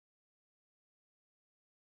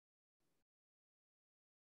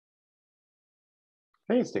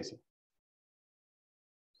Hey, Stacey.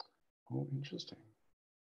 Oh, interesting.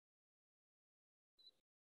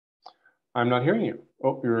 I'm not hearing you.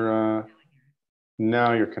 Oh, you're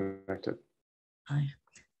now you're connected. Hi.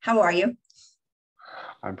 How are you?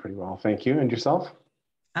 I'm pretty well, thank you. And yourself?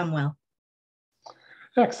 I'm well.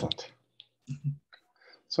 Excellent.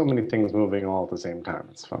 So many things moving all at the same time.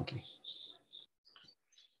 It's funky.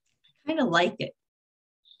 I kind of like it.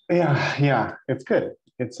 Yeah, it's good.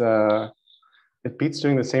 It beats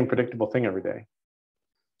doing the same predictable thing every day.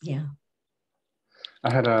 Yeah. I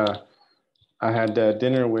had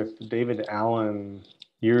dinner with David Allen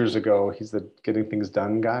years ago. He's the Getting Things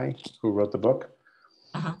Done guy who wrote the book.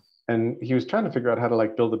 Uh-huh. And he was trying to figure out how to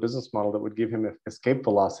like build a business model that would give him escape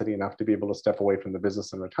velocity enough to be able to step away from the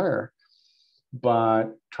business and retire.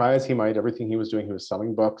 But try as he might, everything he was doing, he was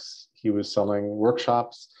selling books, he was selling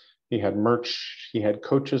workshops, he had merch, he had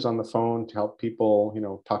coaches on the phone to help people,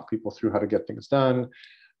 talk people through how to get things done.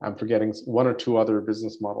 I'm forgetting one or two other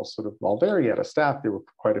business models sort of all there. He had a staff, they were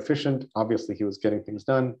quite efficient. Obviously, he was getting things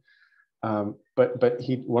done. But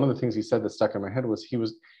one of the things he said that stuck in my head was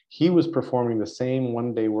he was performing the same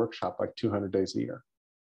one-day workshop like 200 days a year.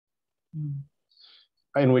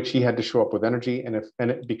 In which he had to show up with energy.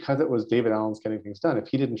 Because it was David Allen's Getting Things Done, if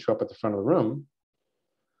he didn't show up at the front of the room,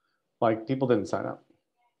 like people didn't sign up.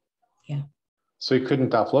 Yeah. So he couldn't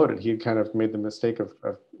offload it. He had kind of made the mistake of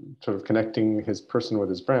sort of connecting his person with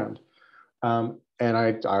his brand. And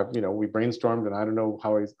I we brainstormed, and I don't know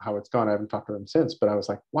how it's gone. I haven't talked to him since, but I was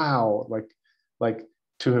like, wow, like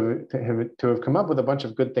to have come up with a bunch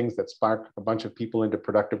of good things that spark a bunch of people into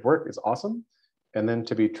productive work is awesome. And then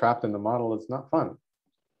to be trapped in the model is not fun.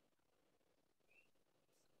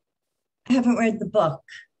 I haven't read the book,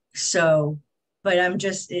 but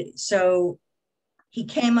so he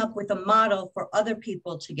came up with a model for other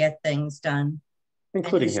people to get things done,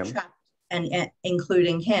 including him, trapped, and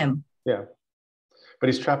including him. Yeah, but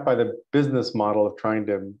he's trapped by the business model of trying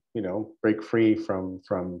to, break free from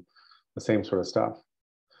the same sort of stuff.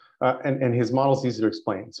 And his model is easy to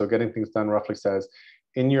explain. So Getting Things Done roughly says,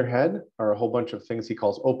 in your head are a whole bunch of things he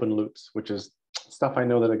calls open loops, which is stuff I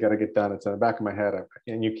know that I got to get done. It's in the back of my head,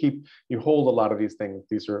 and you hold a lot of these things.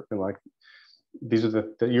 These are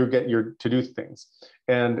your to-do things,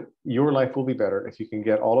 and your life will be better if you can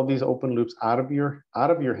get all of these open loops out of your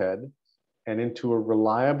head and into a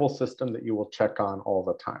reliable system that you will check on all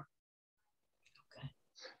the time. Okay.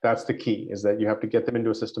 That's the key, is that you have to get them into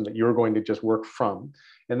a system that you're going to just work from.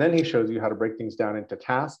 And then he shows you how to break things down into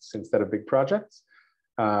tasks instead of big projects.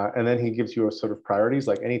 And then he gives you a sort of priorities,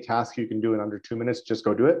 like any task you can do in under 2 minutes, just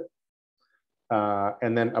go do it.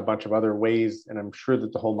 And then a bunch of other ways, and I'm sure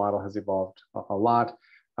that the whole model has evolved a lot.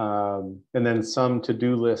 And then some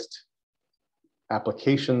to-do list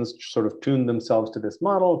applications sort of tune themselves to this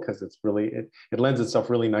model because it's really, it lends itself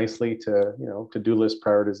really nicely to, to-do list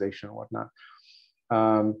prioritization and whatnot.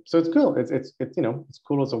 So it's cool. It's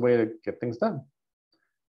cool as a way to get things done.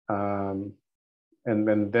 And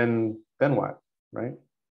then what, right?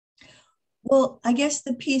 Well, I guess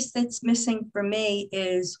the piece that's missing for me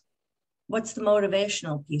is, what's the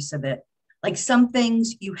motivational piece of it? Like, some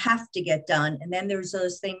things you have to get done, and then there's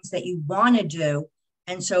those things that you want to do.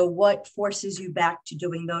 And so what forces you back to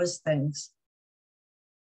doing those things?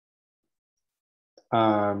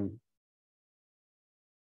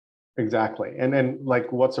 Exactly. And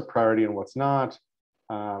like, what's a priority and what's not?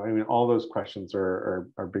 I mean, all those questions are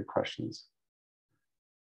big questions.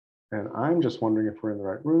 And I'm just wondering if we're in the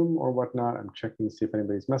right room or whatnot. I'm checking to see if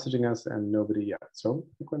anybody's messaging us, and nobody yet. So I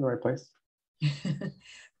think we're in the right place.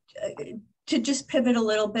 To just pivot a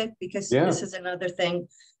little bit, because this is another thing.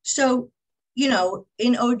 So, in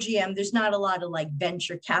OGM, there's not a lot of like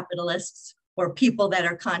venture capitalists or people that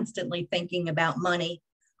are constantly thinking about money,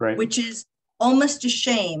 right? Which is almost a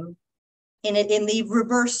shame in the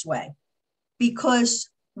reverse way, because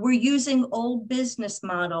we're using old business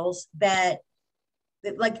models that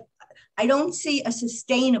like, I don't see a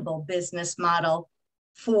sustainable business model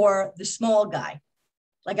for the small guy.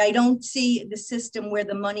 Like, I don't see the system where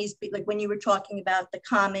the money's like when you were talking about the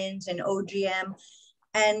commons and OGM.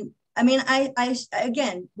 And I mean, I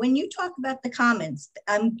again, when you talk about the commons,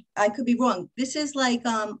 I could be wrong. This is like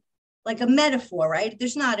a metaphor, right?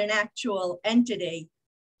 There's not an actual entity.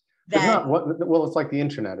 Well, it's like the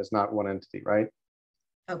internet is not one entity, right?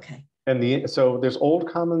 Okay. And so there's old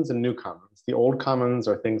commons and new commons. The old commons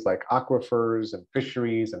are things like aquifers and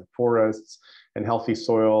fisheries and forests and healthy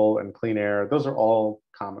soil and clean air. Those are all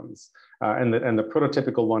commons. And the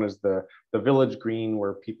prototypical one is the village green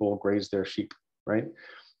where people graze their sheep, right?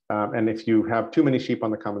 And if you have too many sheep on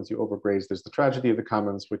the commons, you overgraze. There's the tragedy of the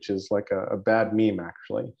commons, which is like a bad meme,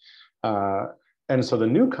 actually. And so the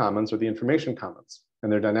new commons are the information commons,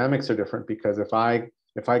 and their dynamics are different because if I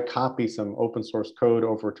copy some open source code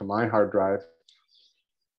over to my hard drive,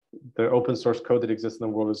 the open source code that exists in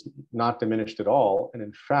the world is not diminished at all. And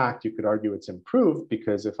in fact, you could argue it's improved,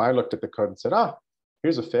 because if I looked at the code and said,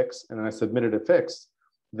 here's a fix, and I submitted a fix,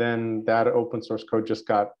 then that open source code just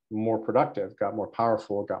got more productive, got more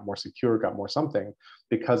powerful, got more secure, got more something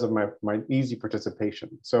because of my easy participation.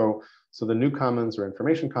 So the new commons are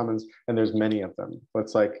information commons, and there's many of them.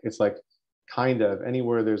 It's like kind of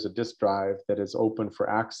anywhere there's a disk drive that is open for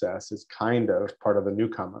access is kind of part of the new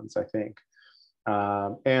commons, I think.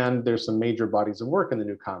 And there's some major bodies of work in the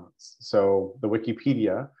new commons. So the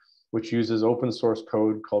Wikipedia, which uses open source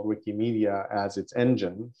code called Wikimedia as its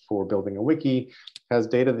engine for building a wiki, has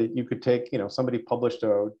data that you could take. Somebody published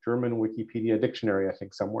a German Wikipedia dictionary, I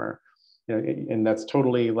think, somewhere, and that's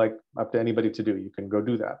totally like up to anybody to do. You can go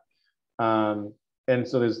do that. And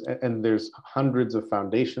so there's hundreds of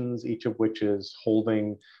foundations, each of which is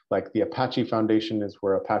holding, like the Apache Foundation is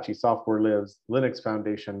where Apache software lives, Linux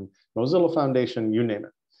Foundation, Mozilla Foundation, you name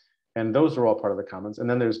it. And those are all part of the commons. And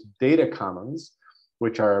then there's data commons,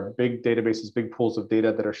 which are big databases, big pools of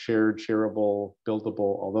data that are shared, shareable, buildable,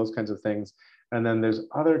 all those kinds of things. And then there's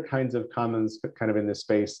other kinds of commons kind of in this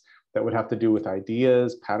space that would have to do with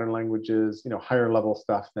ideas, pattern languages, higher level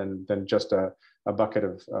stuff than just a bucket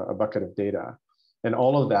of data. And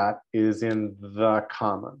all of that is in the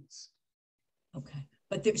commons. Okay,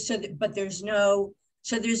 but there's no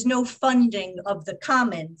funding of the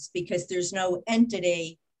commons because there's no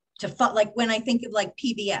entity to fund. Like when I think of like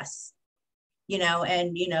PBS,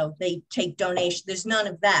 and they take donations. There's none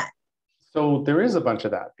of that. So there is a bunch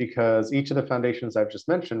of that because each of the foundations I've just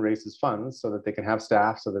mentioned raises funds so that they can have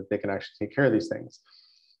staff, so that they can actually take care of these things.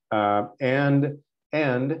 And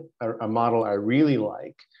a model I really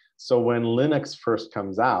like. So when Linux first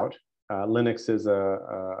comes out, Linux is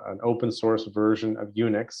an open source version of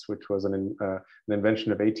Unix, which was an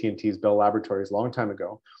invention of AT&T's Bell Laboratories a long time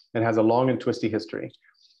ago, and has a long and twisty history.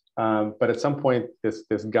 But at some point, this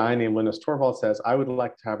guy named Linus Torvalds says, I would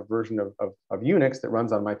like to have a version of Unix that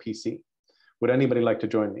runs on my PC. Would anybody like to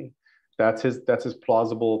join me? That's his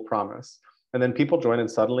plausible promise. And then people join,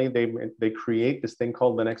 and suddenly they create this thing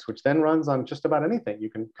called Linux, which then runs on just about anything.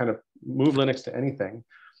 You can kind of move Linux to anything.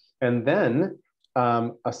 And then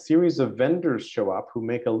a series of vendors show up who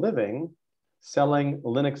make a living selling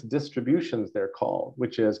Linux distributions, they're called,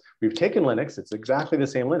 which is we've taken Linux, it's exactly the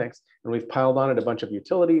same Linux, and we've piled on it a bunch of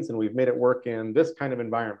utilities, and we've made it work in this kind of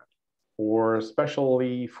environment, or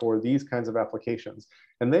especially for these kinds of applications.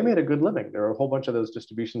 And they made a good living. There are a whole bunch of those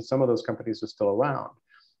distributions. Some of those companies are still around.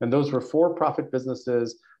 And those were for-profit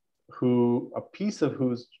businesses a piece of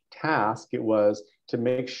whose task it was to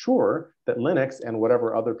make sure that Linux and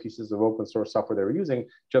whatever other pieces of open source software they were using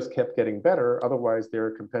just kept getting better. Otherwise,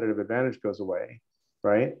 their competitive advantage goes away,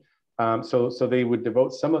 right? So they would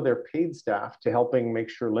devote some of their paid staff to helping make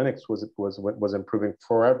sure Linux was improving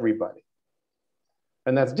for everybody.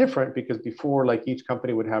 And that's different because before, like, each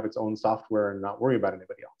company would have its own software and not worry about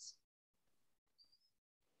anybody else.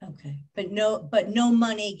 Okay, but no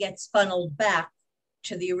money gets funneled back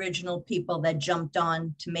to the original people that jumped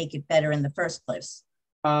on to make it better in the first place.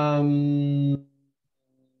 Depends.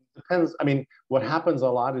 I mean, what happens a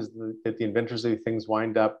lot is that the inventors of these things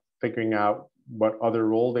wind up figuring out what other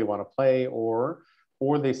role they want to play, or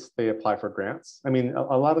they apply for grants. I mean,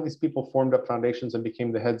 a lot of these people formed up foundations and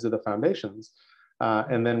became the heads of the foundations,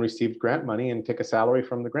 and then received grant money and take a salary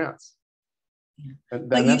from the grants. Yeah. And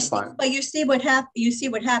that's fine. But you see what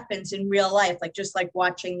happens in real life, just like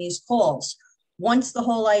watching these calls. Once the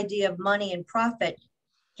whole idea of money and profit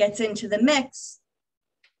gets into the mix,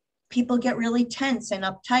 people get really tense and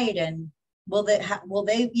uptight. And will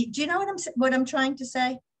they? Do you know what I'm trying to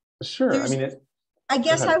say? Sure. I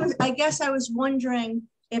guess I was wondering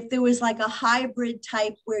if there was like a hybrid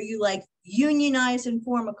type where you like unionize and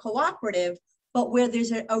form a cooperative, but where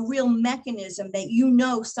there's a real mechanism that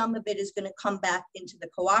some of it is going to come back into the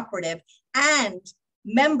cooperative, and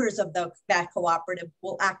members of that cooperative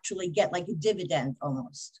will actually get like a dividend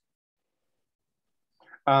almost.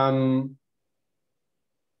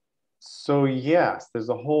 So yes, there's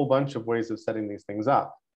a whole bunch of ways of setting these things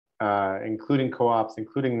up, including co-ops,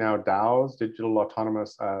 including now DAOs, digital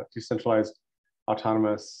autonomous, decentralized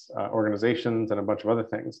autonomous organizations, and a bunch of other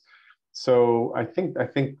things. So I think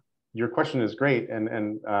your question is great,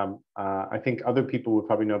 and I think other people would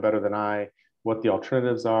probably know better than I what the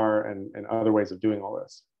alternatives are and other ways of doing all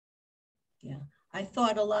this. Yeah, I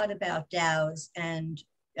thought a lot about DAOs, and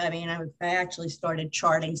I actually started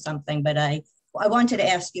charting something, but I wanted to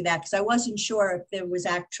ask you that because I wasn't sure if there was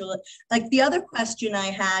actually, like, the other question I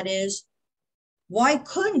had is, why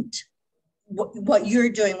couldn't what you're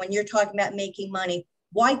doing when you're talking about making money,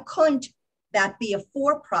 why couldn't that be a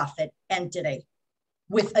for-profit entity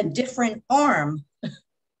with a different arm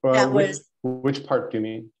that was which part do you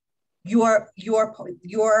mean? Your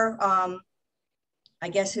I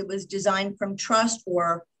guess it was designed from trust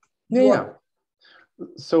or yeah.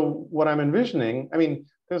 So what I'm envisioning, I mean,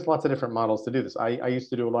 there's lots of different models to do this. I used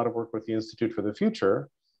to do a lot of work with the Institute for the Future,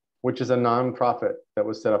 which is a nonprofit that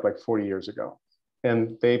was set up like 40 years ago.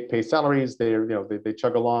 And they pay salaries, they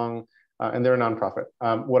chug along, and they're a nonprofit.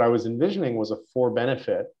 What I was envisioning was a for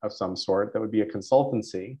benefit of some sort that would be a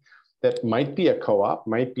consultancy that might be a co-op,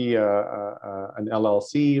 might be an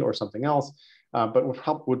LLC or something else, but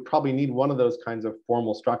would probably need one of those kinds of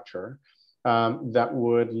formal structure that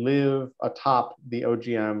would live atop the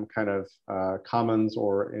OGM kind of commons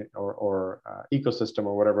or ecosystem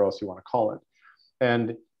or whatever else you want to call it.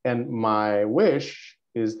 And my wish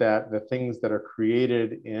is that the things that are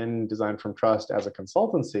created in Design from Trust as a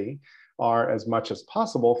consultancy are, as much as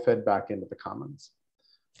possible, fed back into the commons.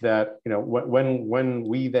 That, you know, when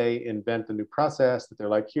they invent a new process, that they're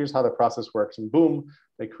like, here's how the process works, and boom,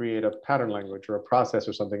 they create a pattern language or a process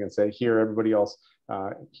or something and say, here, everybody else,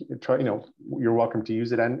 try, you know, you're welcome to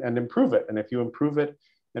use it and improve it. And if you improve it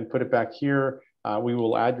and put it back here, we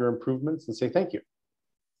will add your improvements and say thank you.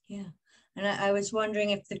 Yeah, and I was wondering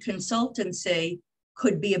if the consultancy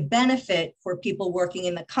could be a benefit for people working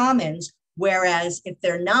in the commons, whereas if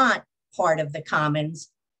they're not part of the commons,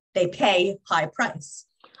 they pay high price.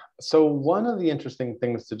 So one of the interesting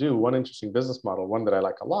things to do, one interesting business model, one that I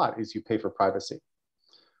like a lot, is you pay for privacy.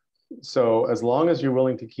 So as long as you're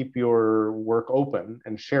willing to keep your work open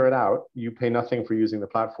and share it out, you pay nothing for using the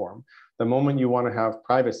platform. The moment you want to have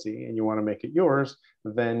privacy and you want to make it yours,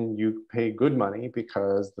 then you pay good money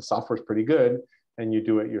because the software is pretty good and you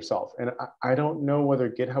do it yourself. And I don't know whether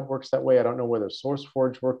GitHub works that way. I don't know whether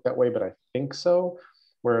SourceForge worked that way, but I think so.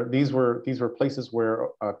 Where these were places where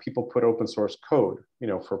people put open source code, you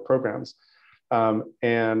know, for programs. And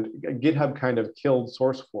GitHub kind of killed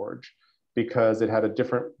SourceForge because it had a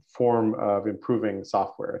different form of improving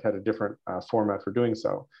software. It had a different format for doing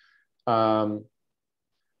so. But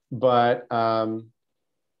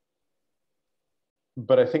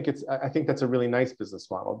I think that's a really nice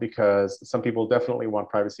business model, because some people definitely want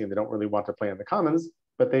privacy and they don't really want to play in the commons,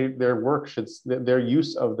 but their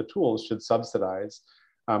use of the tools should subsidize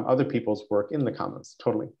other people's work in the commons.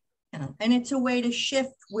 Totally. Yeah. And it's a way to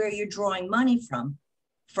shift where you're drawing money from,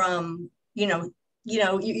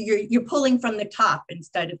 you're pulling from the top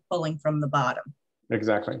instead of pulling from the bottom.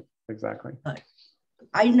 Exactly. But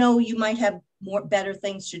I know you might have better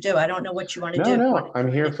things to do. I don't know what you want to do. No, I'm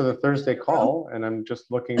here for the Thursday call, and I'm just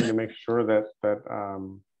looking to make sure that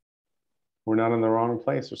we're not in the wrong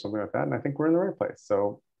place or something like that. And I think we're in the right place.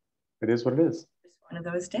 So it is what it is. It's one of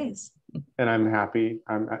those days. And I'm happy.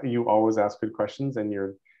 You always ask good questions, and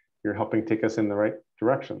you're helping take us in the right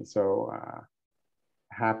direction. So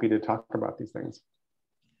happy to talk about these things.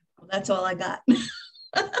 Well, that's all I got.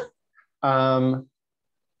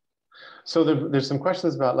 So there's some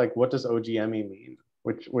questions about, like, what does OGM mean,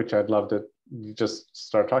 which I'd love to just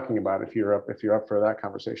start talking about if you're up for that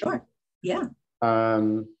conversation. Sure. Yeah.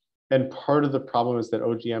 And part of the problem is that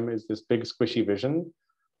OGM is this big squishy vision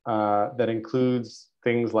that includes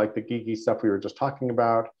things like the geeky stuff we were just talking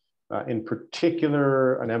about. In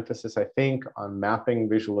particular, an emphasis, I think, on mapping,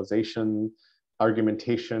 visualization,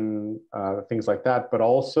 argumentation, things like that, but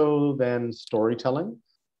also then storytelling,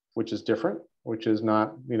 which is different, which is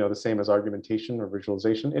not, the same as argumentation or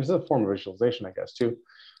visualization. It's a form of visualization, I guess, too.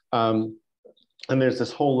 And there's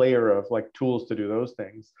this whole layer of, like, tools to do those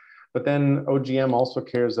things. But then OGM also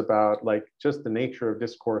cares about, like, just the nature of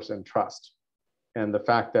discourse and trust, and the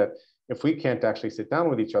fact that if we can't actually sit down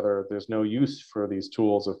with each other, there's no use for these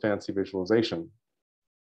tools of fancy visualization,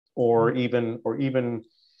 or even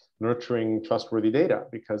nurturing trustworthy data,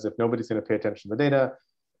 because if nobody's going to pay attention to the data,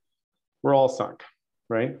 we're all sunk,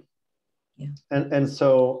 right? Yeah. And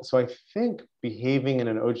so I think behaving in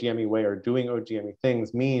an OGM-y way or doing OGM-y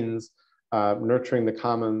things means nurturing the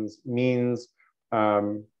commons, means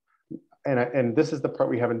and this is the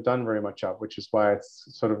part we haven't done very much of, which is why it's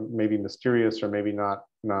sort of maybe mysterious or maybe not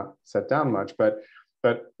set down much. But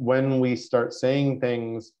when we start saying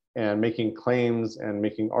things and making claims and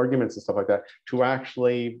making arguments and stuff like that, to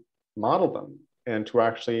actually model them and to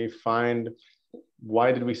actually find,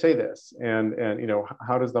 why did we say this, and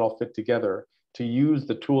how does that all fit together, to use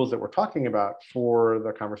the tools that we're talking about for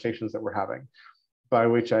the conversations that we're having. By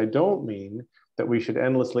which I don't mean that we should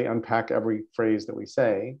endlessly unpack every phrase that we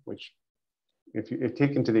say, which, if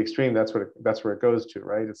taken to the extreme, that's where it goes to,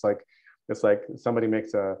 right? It's like somebody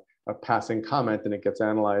makes a a passing comment and it gets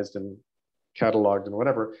analyzed and cataloged and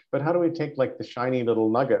whatever. But how do we take like the shiny little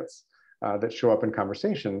nuggets that show up in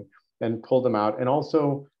conversation and pull them out? And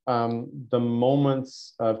also the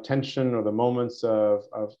moments of tension or the moments of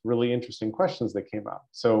really interesting questions that came up.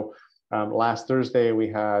 So last Thursday, we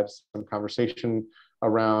had some conversation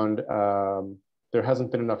around there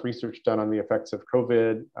hasn't been enough research done on the effects of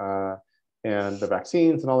COVID and the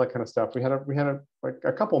vaccines and all that kind of stuff. We had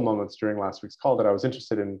a couple moments during last week's call that I was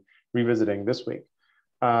interested in revisiting this week.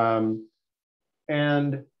 And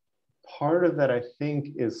part of that, I think,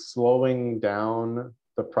 is slowing down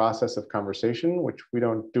the process of conversation, which we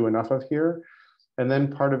don't do enough of here. And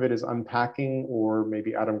then part of it is unpacking, or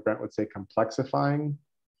maybe Adam Grant would say complexifying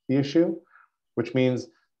the issue, which means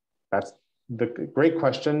that's the great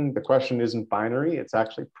question. The question isn't binary. It's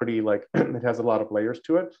actually pretty like, it has a lot of layers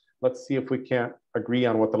to it. Let's see if we can't agree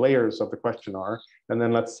on what the layers of the question are. And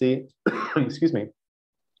then let's see, excuse me,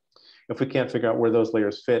 if we can't figure out where those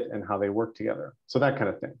layers fit and how they work together. So that kind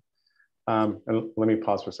of thing. And let me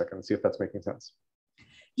pause for a second and see if that's making sense.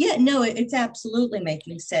 Yeah, no, it's absolutely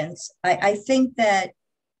making sense. I think that,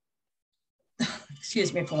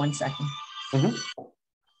 excuse me for 1 second. Mm-hmm.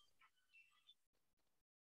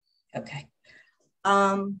 Okay.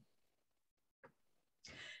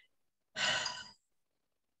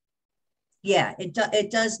 Yeah,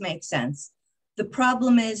 it does make sense. The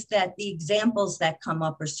problem is that the examples that come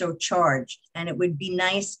up are so charged, and it would be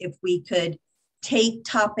nice if we could take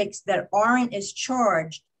topics that aren't as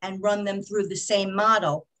charged and run them through the same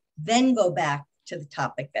model, then go back to the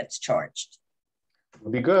topic that's charged.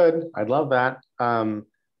 Would be good. I'd love that.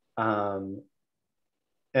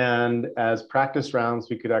 And as practice rounds,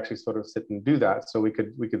 we could actually sort of sit and do that. So we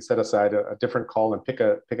could set aside a different call and pick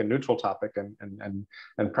a neutral topic and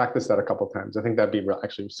practice that a couple of times. I think that'd be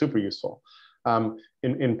actually super useful.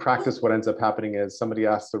 In practice, what ends up happening is somebody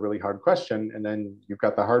asks a really hard question, and then you've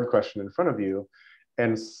got the hard question in front of you,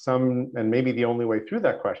 and maybe the only way through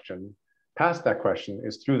that question, past that question,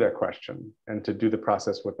 is through that question, and to do the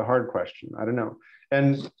process with the hard question. I don't know.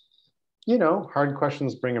 And you know, hard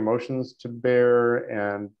questions bring emotions to bear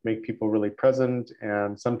and make people really present,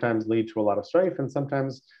 and sometimes lead to a lot of strife, and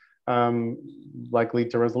sometimes like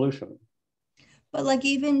lead to resolution. But like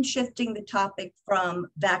even shifting the topic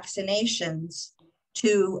from vaccinations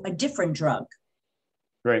to a different drug.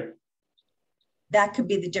 Right. That could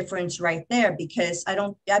be the difference right there, because I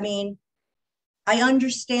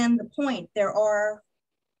understand the point.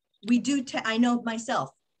 I know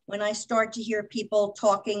myself, when I start to hear people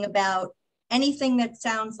talking about anything that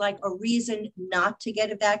sounds like a reason not to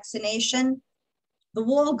get a vaccination, the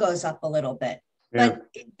wall goes up a little bit. Yeah.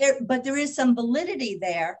 But there is some validity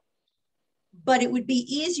there. But it would be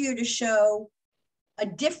easier to show a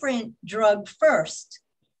different drug first,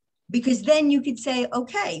 because then you could say,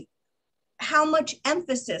 okay, how much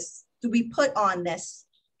emphasis do we put on this?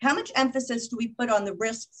 How much emphasis do we put on the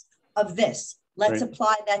risks of this? Let's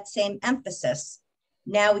apply that same emphasis.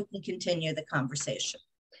 Now we can continue the conversation.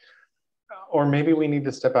 Or maybe we need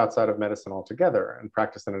to step outside of medicine altogether and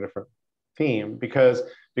practice in a different theme, because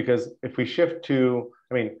if we shift to,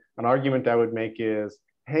 an argument I would make is,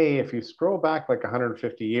 hey, if you scroll back like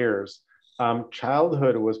 150 years,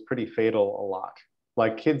 childhood was pretty fatal a lot.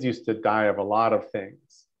 Like kids used to die of a lot of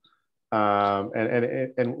things.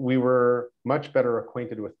 And we were much better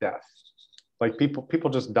acquainted with death. Like people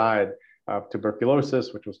just died of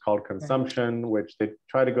tuberculosis, which was called consumption, which they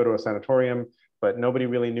tried to go to a sanatorium, but nobody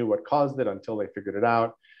really knew what caused it until they figured it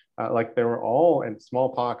out. Like they were all, and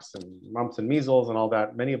smallpox and mumps and measles and all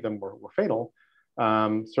that, many of them were fatal,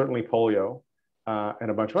 certainly polio.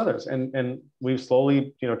 And a bunch of others, and we've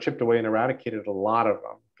slowly, chipped away and eradicated a lot of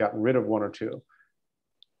them, gotten rid of one or two,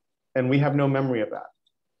 and we have no memory of that.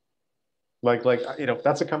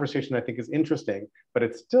 That's a conversation I think is interesting, but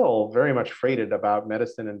it's still very much freighted about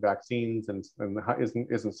medicine and vaccines and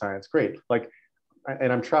isn't science great?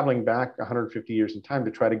 And I'm traveling back 150 years in time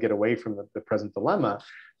to try to get away from the present dilemma,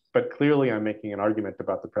 but clearly I'm making an argument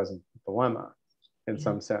about the present dilemma in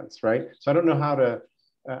some sense, right? So I don't know how to.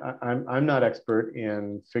 I'm not expert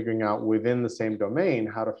in figuring out within the same domain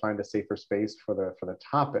how to find a safer space for the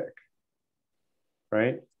topic,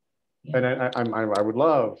 right? Yeah. And I would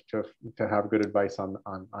love to have good advice on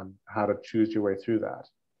how to choose your way through that.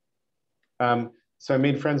 So I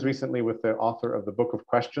made friends recently with the author of the Book of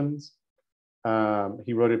Questions.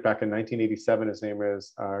 He wrote it back in 1987. His name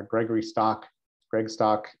is Greg Stock,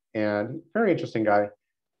 and very interesting guy.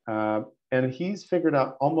 And he's figured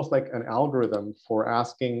out almost like an algorithm for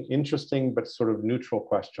asking interesting but sort of neutral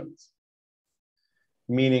questions.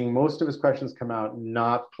 Meaning most of his questions come out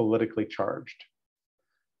not politically charged.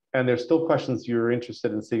 And there's still questions you're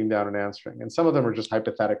interested in sitting down and answering. And some of them are just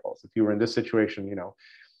hypotheticals. If you were in this situation, you know,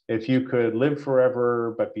 if you could live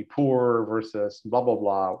forever but be poor versus blah, blah,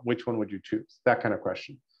 blah, which one would you choose? That kind of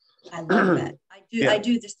question. I love that. Yeah. I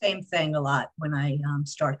do the same thing a lot when I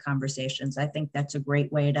start conversations. I think that's a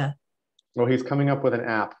great way to. Well, he's coming up with an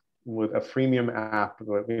app, with a freemium app,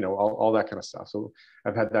 you know, all that kind of stuff. So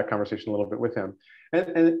I've had that conversation a little bit with him.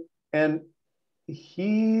 And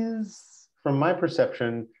he's, from my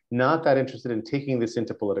perception, not that interested in taking this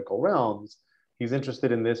into political realms. He's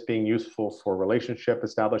interested in this being useful for relationship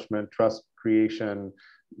establishment, trust creation,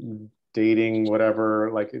 dating,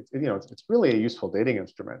 whatever. Like, you know, it's really a useful dating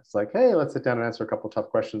instrument. It's like, hey, let's sit down and answer a couple of tough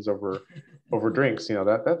questions over drinks. You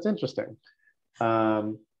know, that's interesting.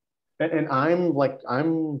 And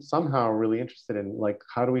I'm somehow really interested in, like,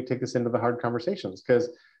 how do we take this into the hard conversations? Because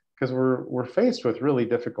we're faced with really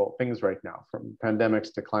difficult things right now, from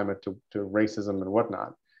pandemics to climate to racism and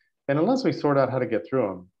whatnot. And unless we sort out how to get through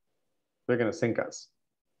them, they're going to sink us.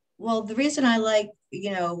 Well, the reason I like,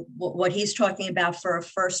 you know, what he's talking about for a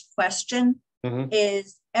first question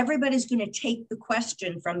is everybody's going to take the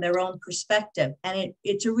question from their own perspective. And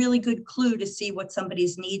it's a really good clue to see what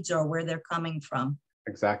somebody's needs are, where they're coming from.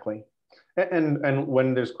 Exactly. And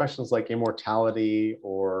when there's questions like immortality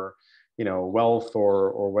or, you know, wealth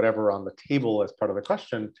or whatever on the table as part of the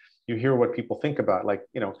question, you hear what people think about. Like,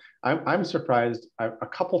 you know, I'm surprised. A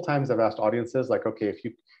couple times I've asked audiences, like, okay,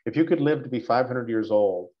 if you could live to be 500 years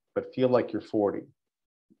old but feel like you're 40,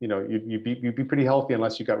 you know, you'd be pretty healthy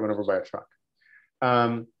unless you got run over by a truck.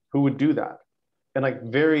 Who would do that? And like,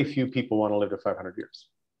 very few people want to live to 500 years.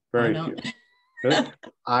 Very few.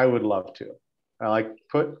 I would love to. Like,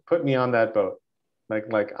 put me on that boat.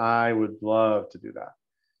 Like I would love to do that.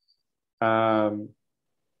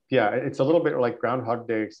 Yeah, it's a little bit like Groundhog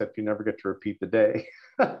Day, except you never get to repeat the day.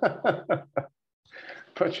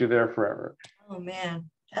 Put you there forever. Oh man,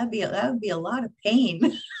 that would be a lot of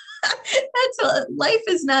pain. Life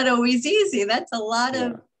is not always easy. That's a lot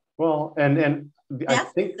of. Well, and I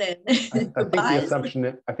think the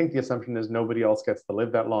assumption is nobody else gets to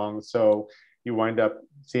live that long, so you wind up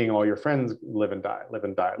seeing all your friends live and die, live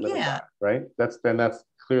and die, live and die, right? That's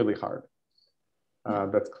clearly hard.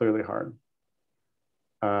 That's clearly hard.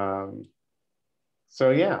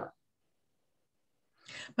 So yeah.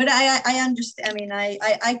 But I understand. I mean,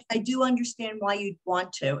 I do understand why you'd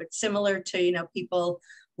want to. It's similar to, you know, people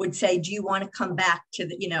would say, do you want to come back to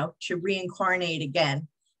the, you know, to reincarnate again?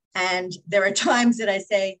 And there are times that I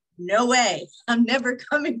say, no way, I'm never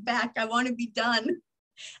coming back. I want to be done.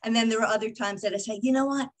 And then there are other times that I say, you know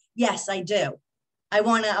what? Yes, I do. I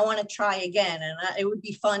want to try again. And it would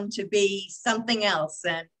be fun to be something else.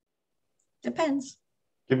 And depends.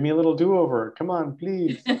 Give me a little do-over. Come on,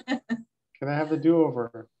 please. Can I have the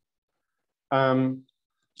do-over? I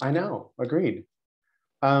know, agreed.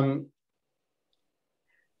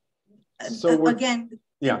 So again,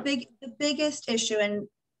 the biggest issue, and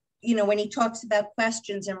you know, when he talks about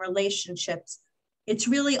questions and relationships, it's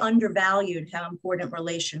really undervalued how important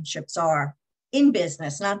relationships are in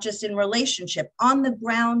business, not just in relationship. On the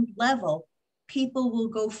ground level, people will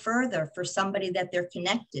go further for somebody that they're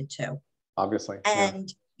connected to. Obviously.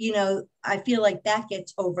 And, you know, I feel like that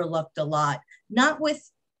gets overlooked a lot.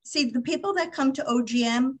 The people that come to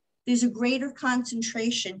OGM, there's a greater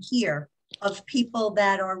concentration here of people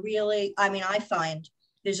that are really, I mean, I find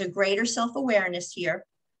there's a greater self-awareness here.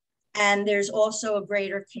 And there's also a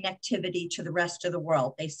greater connectivity to the rest of the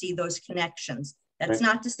world. They see those connections. That's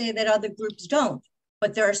not to say that other groups don't,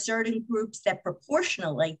 but there are certain groups that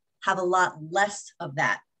proportionally have a lot less of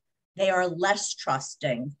that. They are less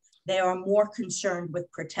trusting. They are more concerned with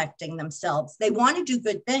protecting themselves. They want to do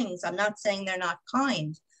good things. I'm not saying they're not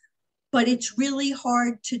kind, but it's really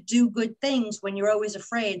hard to do good things when you're always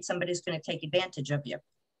afraid somebody's going to take advantage of you.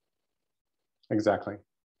 Exactly.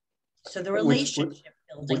 So the relationship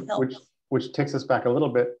building helps. Which takes us back a little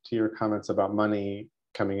bit to your comments about money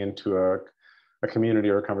coming into a community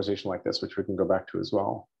or a conversation like this, which we can go back to as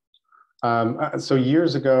well. So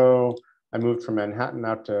years ago, I moved from Manhattan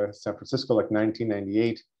out to San Francisco, like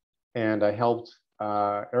 1998, and I helped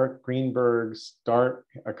Eric Greenberg start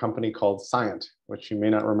a company called Scient, which you may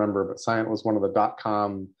not remember, but Scient was one of the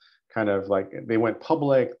 .com kind of, like, they went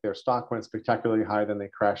public, their stock went spectacularly high, then they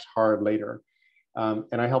crashed hard later.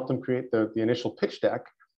 And I helped them create the initial pitch deck.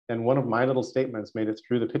 And one of my little statements made it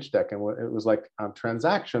through the pitch deck. And it was like,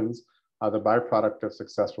 transactions are the byproduct of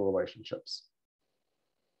successful relationships.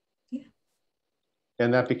 Yeah.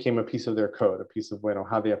 And that became a piece of their code, a piece of, you know,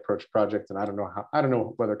 how they approach projects. And I don't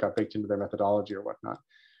know whether it got baked into their methodology or whatnot.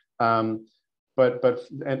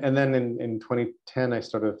 and then in 2010, I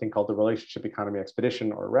started a thing called the Relationship Economy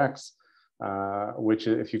Expedition, or REX, which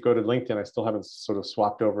if you go to LinkedIn, I still haven't sort of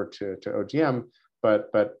swapped over to OGM, but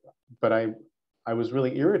I was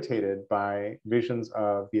really irritated by visions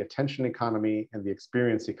of the attention economy and the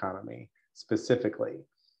experience economy specifically.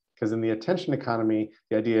 Because in the attention economy,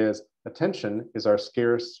 the idea is attention is our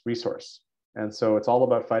scarce resource. And so it's all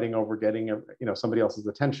about fighting over getting somebody else's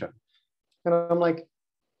attention. And I'm like,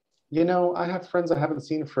 I have friends I haven't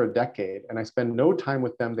seen for a decade, and I spend no time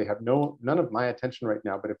with them. They have none of my attention right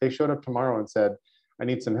now. But if they showed up tomorrow and said, I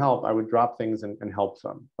need some help, I would drop things and help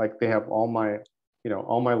them. Like they have all my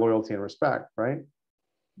loyalty and respect, right?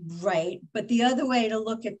 Right. But the other way to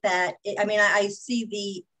look at that, I mean, I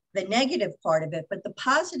see the negative part of it, but the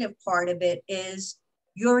positive part of it is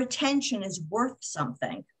your attention is worth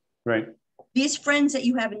something. Right. These friends that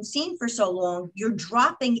you haven't seen for so long, you're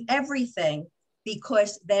dropping everything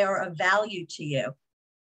because they are of value to you.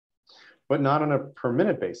 But not on a per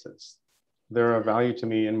minute basis. They're of value to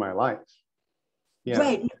me in my life. Yeah.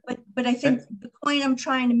 Right. But I think the point I'm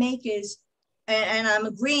trying to make is, and I'm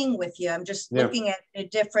agreeing with you, I'm just looking at it a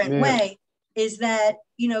different way, is that,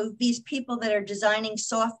 these people that are designing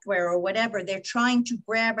software or whatever, they're trying to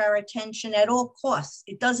grab our attention at all costs.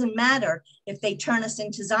 It doesn't matter if they turn us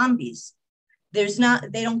into zombies. They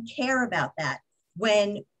don't care about that.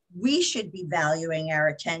 When we should be valuing our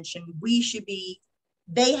attention,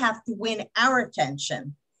 they have to win our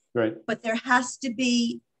attention. Right. But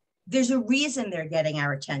there's a reason they're getting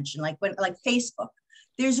our attention. Like Facebook,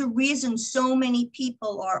 there's a reason so many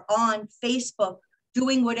people are on Facebook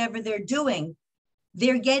doing whatever they're doing.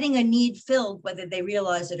 They're getting a need filled, whether they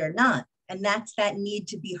realize it or not. And that's that need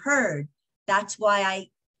to be heard. That's why I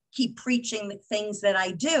keep preaching the things that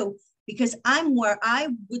I do, because I'm where I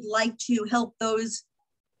would like to help those,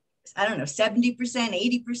 I don't know, 70%,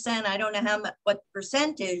 80%, I don't know what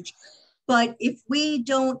percentage, but if we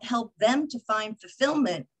don't help them to find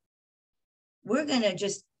fulfillment, we're going to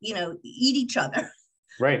just, eat each other.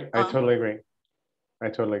 Right. I totally agree.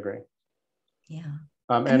 Yeah.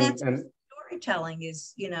 And storytelling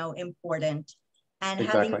is, important, and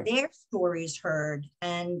exactly. having their stories heard.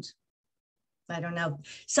 And I don't know,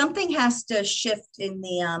 something has to shift in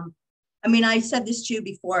the, I said this to you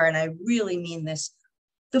before, and I really mean this.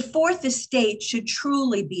 The fourth estate should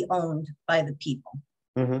truly be owned by the people.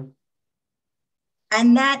 Mm-hmm.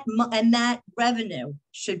 And that revenue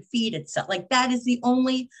should feed itself. Like that is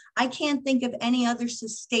I can't think of any other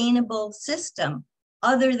sustainable system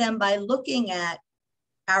other than by looking at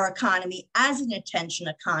our economy as an attention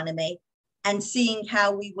economy and seeing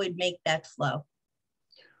how we would make that flow.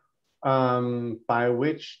 By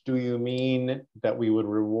which do you mean that we would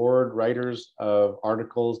reward writers of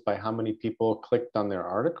articles by how many people clicked on their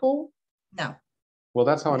article? No. Well,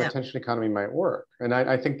 that's how an attention economy might work. And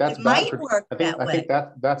I think that's bad. I think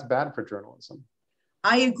that's bad for journalism.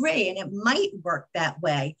 I agree. And it might work that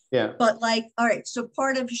way. Yeah. But all right, so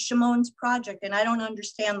part of Shimon's project, and I don't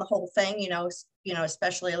understand the whole thing,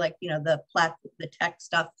 especially the tech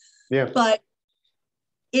stuff. Yeah. But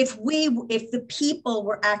if the people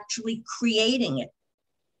were actually creating it,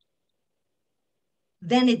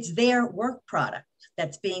 then it's their work product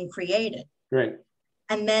that's being created. Right.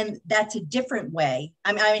 And then that's a different way.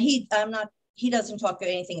 He doesn't talk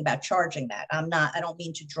anything about charging that. I don't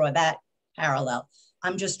mean to draw that parallel.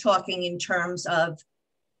 I'm just talking in terms of,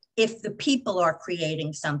 if the people are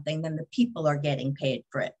creating something, then the people are getting paid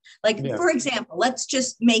for it. For example, let's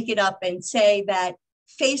just make it up and say that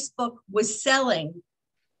Facebook was selling,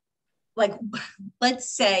 let's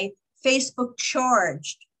say Facebook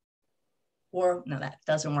charged, or no, that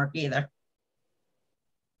doesn't work either.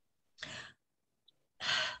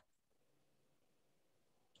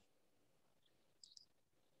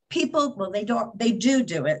 People, well, they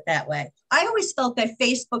do it that way. I always felt that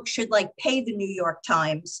Facebook should pay the New York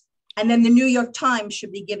Times, and then the New York Times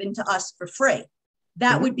should be given to us for free.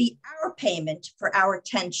 That would be our payment for our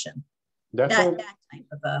attention. Definitely. That type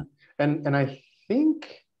of a. And I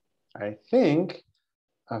think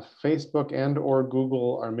Facebook and or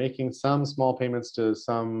Google are making some small payments to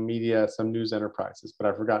some media, some news enterprises, but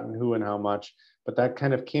I've forgotten who and how much. But that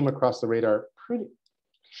kind of came across the radar pretty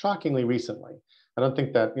shockingly recently. I don't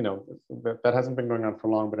think that, that hasn't been going on for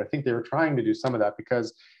long, but I think they were trying to do some of that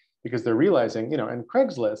because they're realizing, and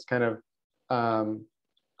Craigslist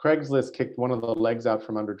Craigslist kicked one of the legs out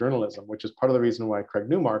from under journalism, which is part of the reason why Craig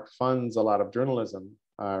Newmark funds a lot of journalism,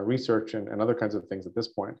 research and other kinds of things at this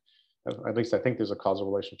point. At least I think there's a causal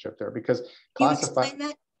relationship there because classify. Can you explain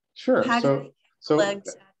that? Sure.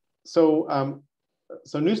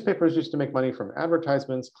 So newspapers used to make money from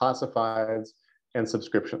advertisements, classifieds, and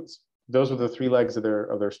subscriptions. those were the three legs of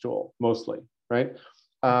their stool, mostly, right?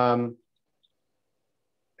 And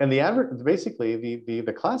basically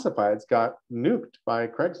the classifieds got nuked by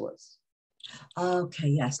Craigslist. Okay,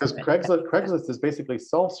 yes. Because Craigslist is basically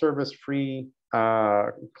self-service free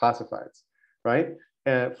classifieds, right?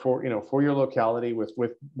 And for your locality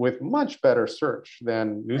with much better search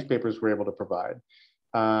than newspapers were able to provide.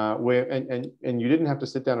 And you didn't have to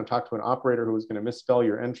sit down and talk to an operator who was going to misspell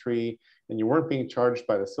your entry, and you weren't being charged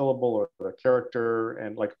by the syllable or the character,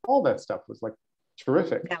 and like all that stuff was like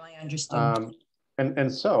terrific. Now I understand.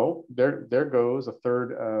 And so there goes a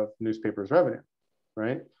third of newspapers' revenue,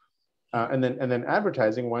 right? And then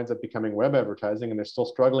advertising winds up becoming web advertising, and they're still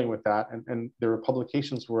struggling with that. And there are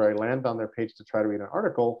publications where I land on their page to try to read an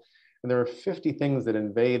article, and there are 50 things that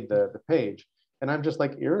invade the page, and I'm just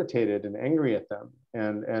like irritated and angry at them.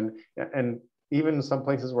 And even some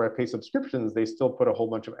places where I pay subscriptions, they still put a whole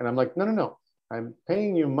bunch of, and I'm like, no, I'm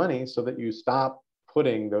paying you money so that you stop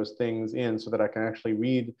putting those things in, so that I can actually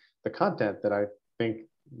read the content that I think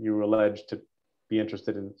you allege to be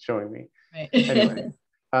interested in showing me. Right. Anyway.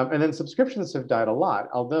 And then subscriptions have died a lot,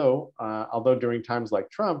 although during times like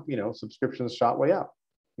Trump, subscriptions shot way up.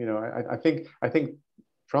 I think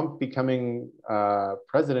Trump becoming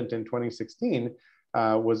president in 2016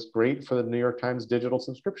 was great for the New York Times digital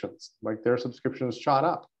subscriptions. Like their subscriptions shot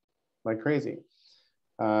up like crazy.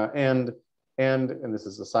 And this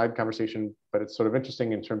is a side conversation, but it's sort of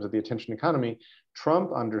interesting in terms of the attention economy.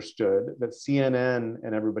 Trump understood that CNN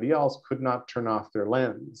and everybody else could not turn off their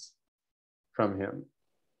lens from him,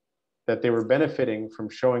 that they were benefiting from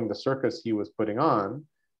showing the circus he was putting on.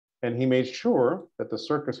 And he made sure that the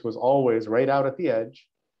circus was always right out at the edge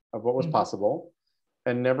of what was possible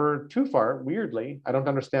and never too far. Weirdly, I don't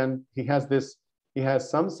understand. He has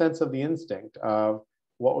some sense of the instinct of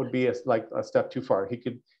what would be a step too far.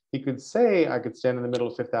 He could say, I could stand in the middle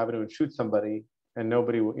of Fifth Avenue and shoot somebody and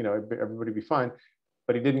nobody, everybody be fine.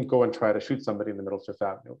 But he didn't go and try to shoot somebody in the middle of Fifth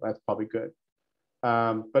Avenue. That's probably good.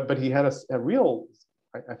 But he had a real,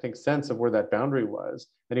 I think, sense of where that boundary was.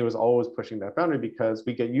 And he was always pushing that boundary, because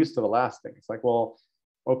we get used to the last thing. It's like, well,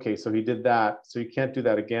 okay, so he did that, so you can't do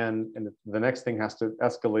that again. And the next thing has to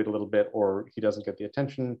escalate a little bit, or he doesn't get the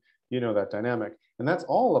attention, that dynamic. And that's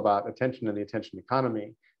all about attention and the attention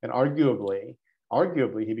economy. And arguably,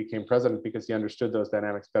 he became president because he understood those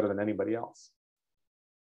dynamics better than anybody else,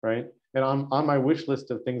 right? And on my wish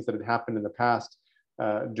list of things that had happened in the past,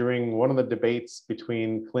 during one of the debates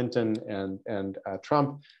between Clinton and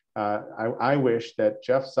Trump, I wish that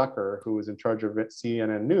Jeff Zucker, who was in charge of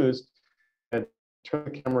CNN News, had turned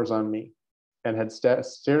the cameras on me and had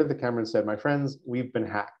stared at the camera and said, "My friends, we've been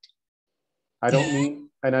hacked." I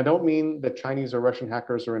don't mean that Chinese or Russian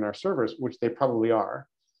hackers are in our servers, which they probably are.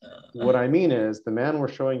 What I mean is the man we're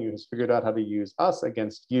showing you has figured out how to use us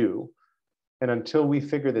against you. And until we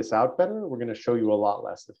figure this out better, we're going to show you a lot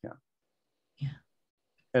less of him. Yeah.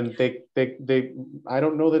 And I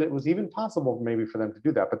don't know that it was even possible maybe for them to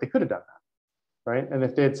do that, but they could have done that, right? And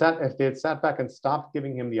if they had sat back and stopped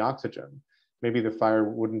giving him the oxygen, maybe the fire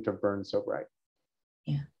wouldn't have burned so bright.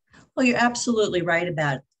 Yeah. Well, you're absolutely right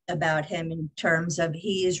about him in terms of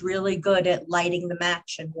he is really good at lighting the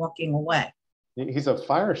match and walking away. He's a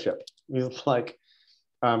fire ship. He's like,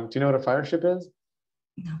 do you know what a fire ship is?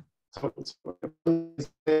 No. So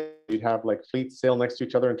you'd have like fleets sail next to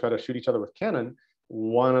each other and try to shoot each other with cannon.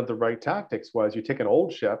 One of the right tactics was you take an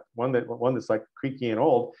old ship, one that's like creaky and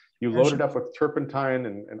old, you load it up with turpentine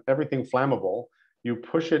and everything flammable. You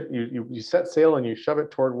push it, you set sail and you shove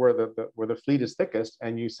it toward where the fleet is thickest,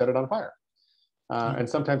 and you set it on fire. And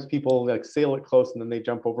sometimes people like sail it close and then they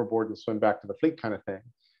jump overboard and swim back to the fleet, kind of thing.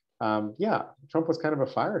 Yeah, Trump was kind of a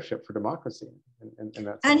fire ship for democracy in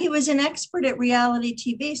that sense. And he was an expert at reality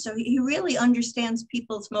TV, so he really understands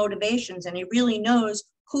people's motivations, and he really knows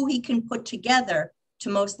who he can put together to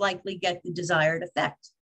most likely get the desired effect.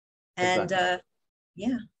 And exactly.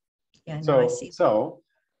 I see. So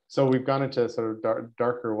we've gone into sort of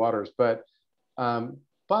darker waters, but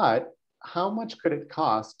how much could it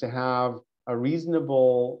cost to have a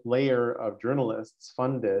reasonable layer of journalists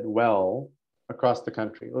funded well across the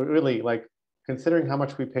country? Really, like, considering how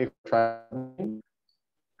much we pay for traveling,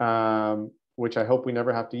 which I hope we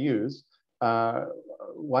never have to use,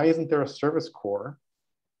 why isn't there a service corps,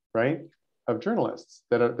 right, of journalists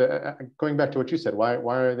that are going back to what you said? Why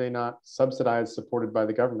are they not subsidized, supported by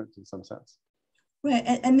the government in some sense? Right.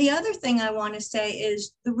 And the other thing I want to say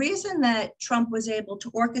is the reason that Trump was able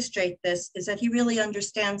to orchestrate this is that he really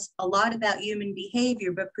understands a lot about human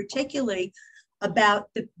behavior, but particularly about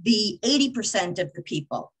the 80% of the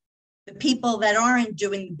people that aren't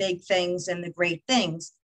doing the big things and the great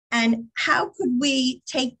things. And how could we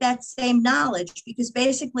take that same knowledge? Because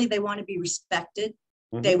basically they want to be respected.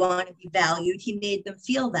 They want to be valued. He made them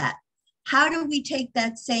feel that. How do we take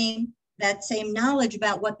that same knowledge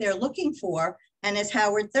about what they're looking for? And as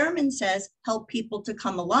Howard Thurman says, help people to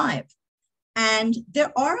come alive. And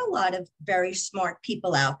there are a lot of very smart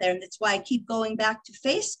people out there. And that's why I keep going back to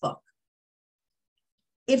Facebook.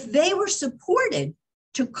 If they were supported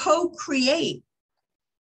to co-create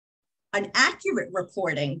an accurate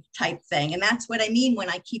reporting type thing, and that's what I mean when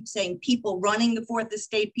I keep saying people running the fourth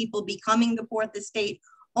estate, people becoming the fourth estate,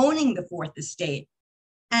 owning the fourth estate.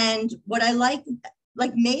 And what I like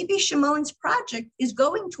maybe Shimon's project is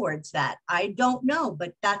going towards that. I don't know,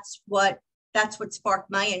 but that's what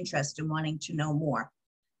sparked my interest in wanting to know more.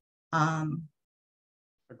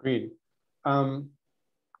 Agreed.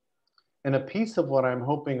 And a piece of what I'm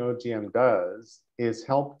hoping OGM does is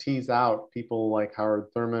help tease out people like Howard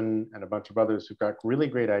Thurman and a bunch of others who've got really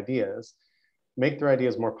great ideas, make their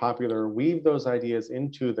ideas more popular, weave those ideas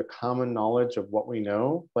into the common knowledge of what we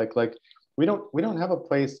know. Like we don't have a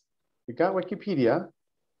place. We got Wikipedia,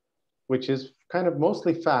 which is kind of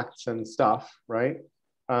mostly facts and stuff, right?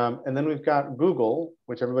 And then we've got Google,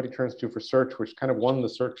 which everybody turns to for search, which kind of won the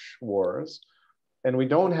search wars. And we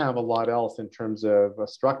don't have a lot else in terms of a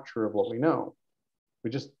structure of what we know.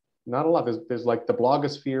 We just, not a lot. There's like the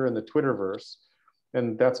blogosphere and the Twitterverse,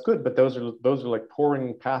 and that's good, but those are like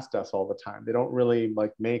pouring past us all the time. They don't really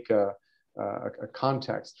like make a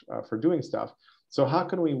context for doing stuff. So how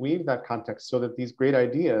can we weave that context so that these great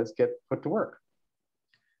ideas get put to work?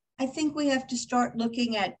 I think we have to start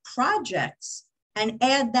looking at projects and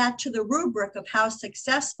add that to the rubric of how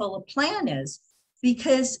successful a plan is.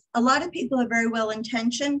 Because a lot of people are very well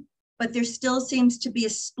intentioned, but there still seems to be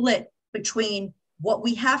a split between what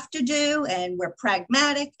we have to do and we're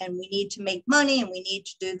pragmatic and we need to make money and we need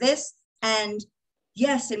to do this. And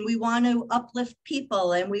yes, and we want to uplift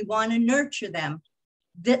people and we want to nurture them.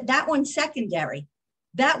 That one's secondary.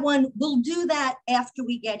 That one, we'll do that after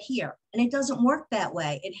we get here. And it doesn't work that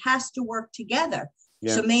way. It has to work together.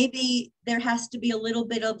 Yeah. So maybe there has to be a little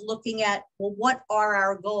bit of looking at, well, what are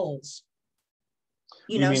our goals?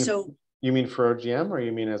 You mean for OGM or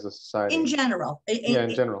you mean as a society? In general. In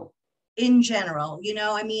general. In general,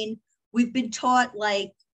 I mean, we've been taught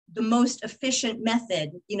like the most efficient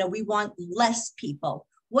method, we want less people.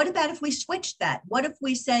 What about if we switched that? What if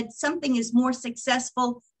we said something is more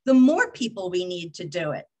successful, the more people we need to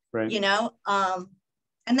do it, right.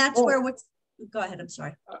 And that's where go ahead, I'm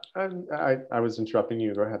sorry. I was interrupting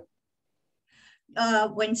you, go ahead.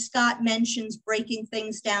 When Scott mentions breaking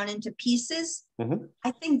things down into pieces,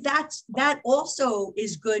 I think that also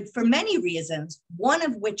is good for many reasons. One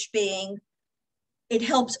of which being it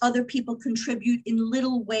helps other people contribute in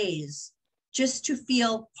little ways just to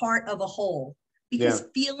feel part of a whole. Because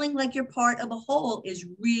feeling like you're part of a whole is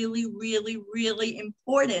really, really, really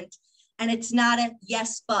important. And it's not a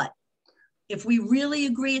yes, but. If we really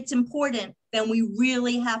agree it's important, then we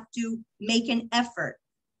really have to make an effort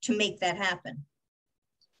to make that happen.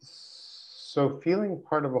 So feeling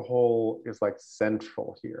part of a whole is like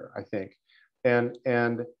central here, I think.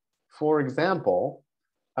 And for example,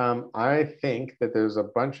 I think that there's a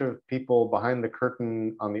bunch of people behind the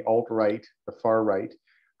curtain on the alt-right, the far right,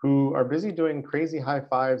 who are busy doing crazy high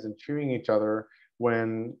fives and cheering each other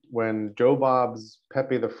when Joe Bob's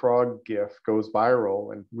Pepe the Frog gif goes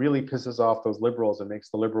viral and really pisses off those liberals and makes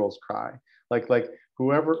the liberals cry. Like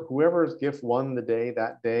whoever's gif won the day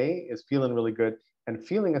that day is feeling really good and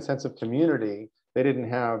feeling a sense of community they didn't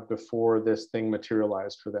have before this thing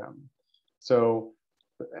materialized for them. So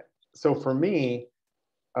for me,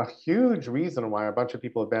 a huge reason why a bunch of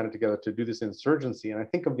people have banded together to do this insurgency, and I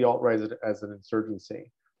think of the alt-right as an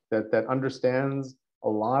insurgency that understands a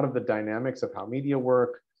lot of the dynamics of how media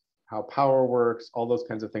work, how power works, all those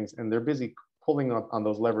kinds of things, and they're busy pulling on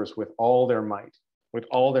those levers with all their might,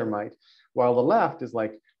 while the left is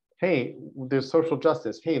like, hey, there's social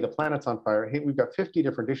justice. Hey, the planet's on fire. Hey, we've got 50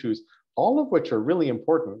 different issues, all of which are really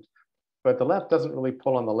important, but the left doesn't really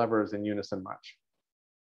pull on the levers in unison much.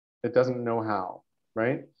 It doesn't know how,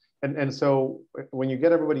 right? And so when you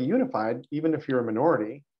get everybody unified, even if you're a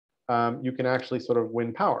minority, you can actually sort of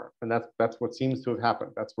win power. And that's what seems to have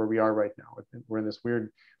happened. That's where we are right now. We're in this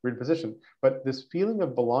weird position. But this feeling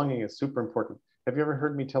of belonging is super important. Have you ever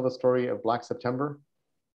heard me tell the story of Black September?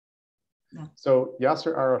 No. So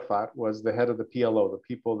Yasser Arafat was the head of the PLO,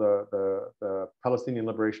 the Palestinian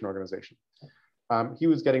Liberation Organization. He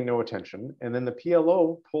was getting no attention. And then the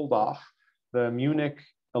PLO pulled off the Munich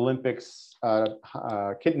Olympics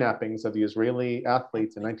kidnappings of the Israeli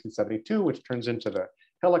athletes in 1972, which turns into the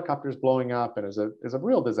helicopters blowing up and is a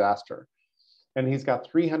real disaster. And he's got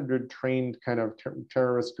 300 trained kind of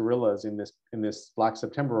terrorist guerrillas in this Black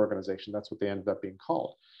September organization. That's what they ended up being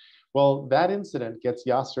called. Well, that incident gets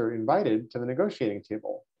Yasser invited to the negotiating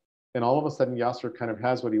table. And all of a sudden, Yasser kind of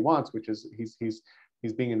has what he wants, which is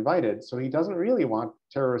he's being invited. So he doesn't really want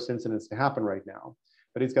terrorist incidents to happen right now.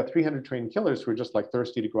 But he's got 300 trained killers who are just like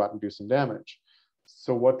thirsty to go out and do some damage.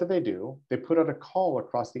 So what do? They put out a call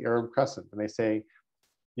across the Arab Crescent, and they say,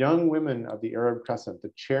 young women of the Arab Crescent,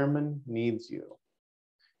 the chairman needs you.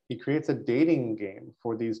 He creates a dating game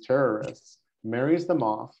for these terrorists, marries them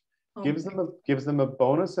off, gives them a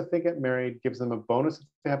bonus if they get married, gives them a bonus if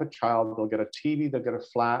they have a child. They'll get a TV, they'll get a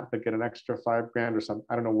flat, they'll get an extra $5,000 or something.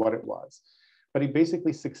 I don't know what it was. But he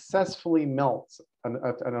basically successfully melts an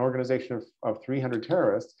organization of 300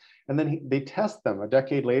 terrorists. And then they test them a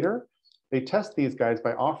decade later. They test these guys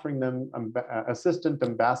by offering them assistant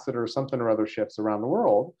ambassador something or other ships around the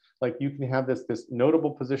world. Like, you can have this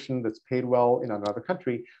notable position that's paid well in another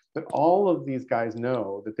country, but all of these guys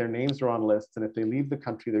know that their names are on lists, and if they leave the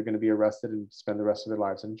country, they're going to be arrested and spend the rest of their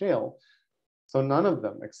lives in jail. So none of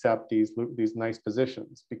them accept these nice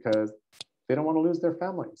positions because they don't want to lose their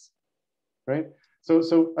families, right?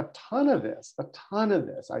 So a ton of this,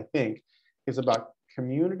 I think, is about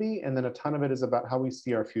community, and then a ton of it is about how we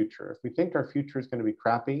see our future. If we think our future is going to be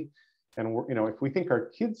crappy, and if we think our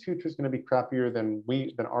kids' future is going to be crappier than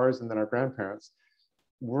ours and than our grandparents,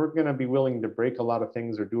 we're going to be willing to break a lot of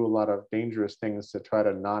things or do a lot of dangerous things to try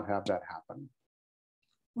to not have that happen.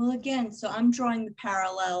 Well, again, so I'm drawing the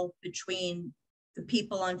parallel between the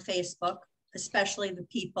people on Facebook, especially the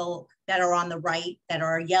people that are on the right, that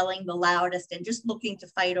are yelling the loudest and just looking to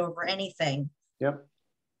fight over anything. Yep.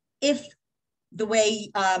 If the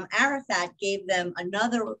way Arafat gave them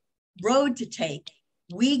another road to take,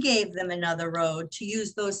 we gave them another road to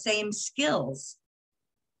use those same skills.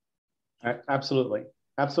 Absolutely.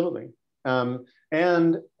 And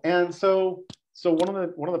so one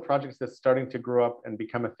of the projects that's starting to grow up and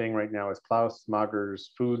become a thing right now is Klaus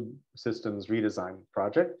Mager's food systems redesign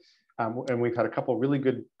project. And we've had a couple really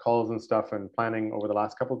good calls and stuff and planning over the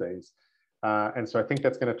last couple of days. And so I think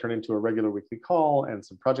that's going to turn into a regular weekly call and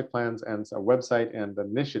some project plans and a website and an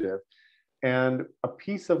initiative. And a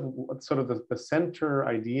piece of sort of the center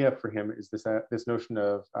idea for him is this notion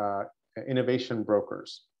of innovation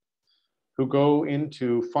brokers who go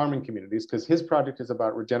into farming communities, because his project is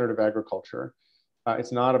about regenerative agriculture.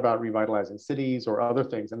 It's not about revitalizing cities or other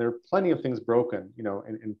things. And there are plenty of things broken,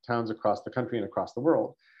 in towns across the country and across the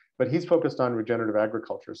world. But he's focused on regenerative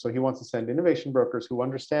agriculture. So he wants to send innovation brokers who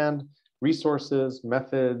understand resources,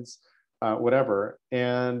 methods, whatever,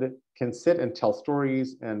 and can sit and tell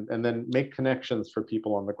stories and then make connections for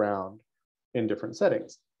people on the ground in different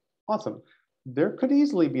settings. Awesome. There could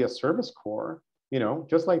easily be a service corps,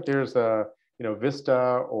 just like there's a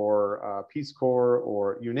Vista or Peace Corps,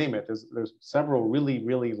 or you name it. There's several really,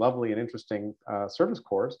 really lovely and interesting service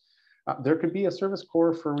corps. There could be a service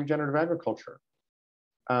corps for regenerative agriculture.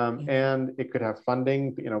 And it could have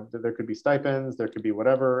funding, there could be stipends, there could be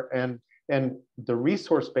whatever. And the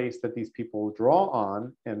resource base that these people draw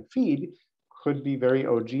on and feed could be very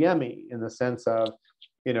OGM-y in the sense of,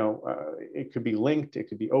 it could be linked, it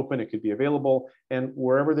could be open, it could be available. And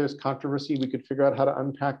wherever there's controversy, we could figure out how to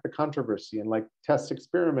unpack the controversy and like test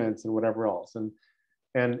experiments and whatever else. And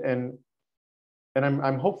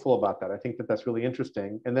I'm hopeful about that. I think that that's really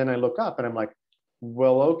interesting. And then I look up and I'm like,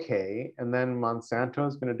 well, okay. And then Monsanto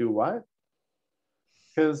is going to do what?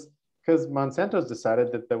 Because Monsanto's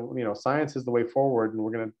decided that science is the way forward, and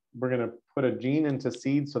we're gonna put a gene into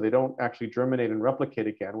seeds so they don't actually germinate and replicate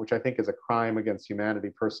again, which I think is a crime against humanity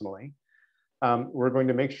personally. We're going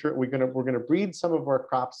to make sure we're gonna breed some of our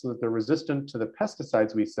crops so that they're resistant to the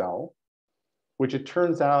pesticides we sell, which it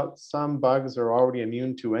turns out some bugs are already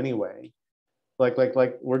immune to anyway. Like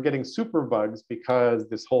we're getting super bugs because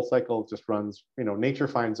this whole cycle just runs, nature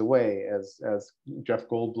finds a way, as Jeff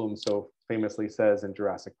Goldblum so famously says in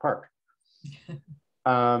Jurassic Park.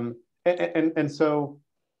 And so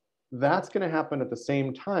that's going to happen at the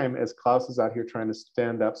same time as Klaus is out here trying to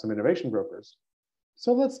stand up some innovation brokers.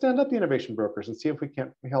 So let's stand up the innovation brokers and see if we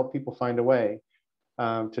can't help people find a way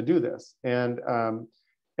to do this. And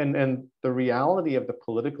the reality of the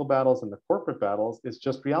political battles and the corporate battles is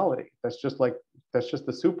just reality. That's just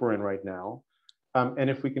the soup we're in right now. And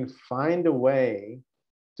if we can find a way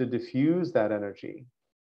to diffuse that energy,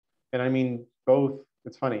 and I mean both,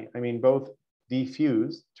 it's funny, I mean both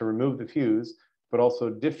defuse, to remove the fuse, but also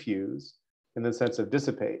diffuse in the sense of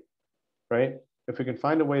dissipate, right? If we can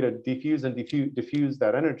find a way to diffuse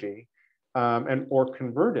that energy or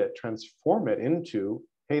convert it, transform it into,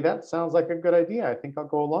 hey, that sounds like a good idea. I think I'll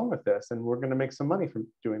go along with this, and we're going to make some money from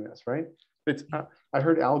doing this, right? It's, I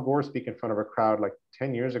heard Al Gore speak in front of a crowd like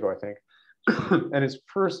 10 years ago, I think. And his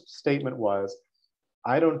first statement was,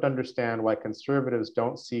 I don't understand why conservatives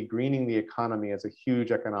don't see greening the economy as a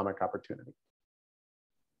huge economic opportunity.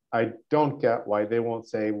 I don't get why they won't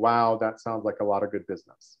say, wow, that sounds like a lot of good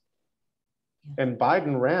business. Yeah. And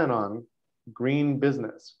Biden ran on green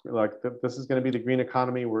business. Like this is going to be the green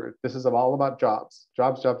economy where this is all about jobs,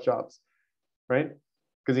 jobs, jobs, jobs, right?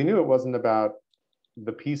 Because he knew it wasn't about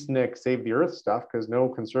the peacenik, save the earth stuff, because no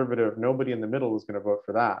conservative, nobody in the middle was going to vote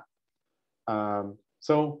for that.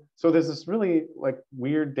 So there's this really like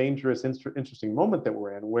weird, dangerous, interesting moment that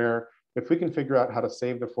we're in where if we can figure out how to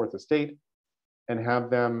save the fourth estate and have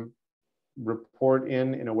them report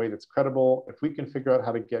in a way that's credible, if we can figure out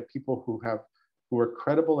how to get people who are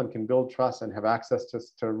credible and can build trust and have access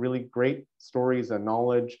to really great stories and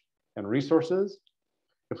knowledge and resources,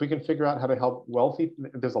 if we can figure out how to help wealthy,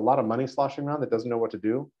 there's a lot of money sloshing around that doesn't know what to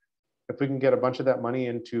do. If we can get a bunch of that money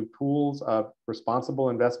into pools of responsible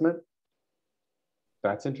investment,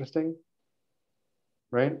 that's interesting,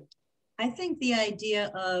 right? I think the idea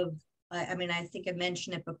of, I mean, I think I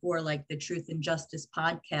mentioned it before, like the Truth and Justice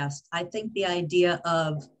podcast. I think the idea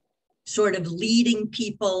of sort of leading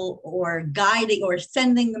people or guiding or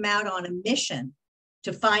sending them out on a mission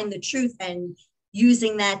to find the truth and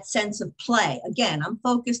using that sense of play. Again, I'm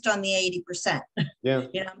focused on the 80%. Yeah.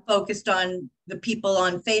 You know, I'm focused on the people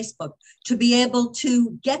on Facebook to be able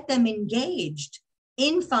to get them engaged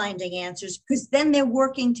in finding answers, because then they're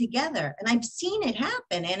working together. And I've seen it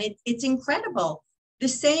happen, and it's incredible. The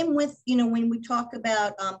same with, you know, when we talk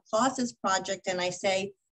about Claus's project, and I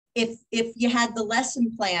say, if you had the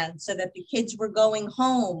lesson plan so that the kids were going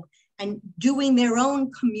home and doing their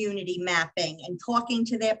own community mapping and talking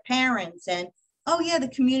to their parents, and oh yeah, the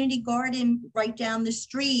community garden right down the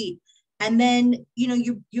street. And then, you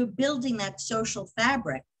know, you're building that social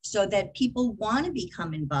fabric so that people want to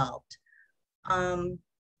become involved.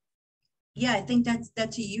 Yeah, I think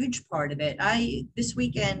that's a huge part of it. This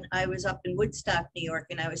weekend I was up in Woodstock, New York,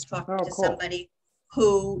 and I was talking to somebody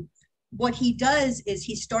who, what he does is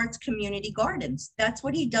he starts community gardens. That's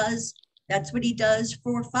what he does. That's what he does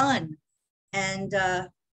for fun. And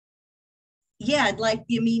yeah, I'd like,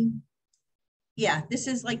 I mean, yeah, this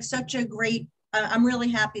is like such a great, I'm really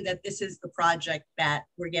happy that this is the project that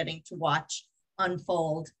we're getting to watch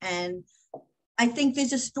unfold. And I think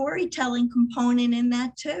there's a storytelling component in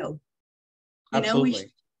that too.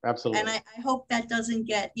 Absolutely. Absolutely. And I hope that doesn't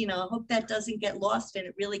get, you know, I hope that doesn't get lost and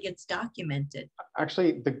it really gets documented.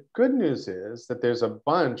 Actually, the good news is that there's a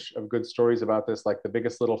bunch of good stories about this, like The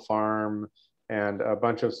Biggest Little Farm and a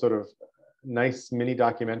bunch of sort of nice mini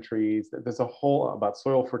documentaries. There's a whole about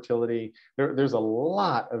soil fertility. There's a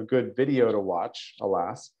lot of good video to watch,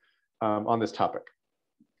 alas, on this topic.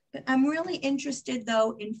 I'm really interested,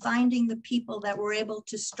 though, in finding the people that were able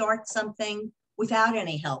to start something without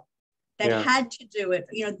any help, that had to do it.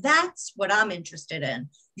 You know, that's what I'm interested in.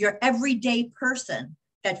 Your everyday person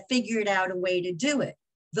that figured out a way to do it.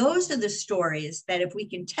 Those are the stories that if we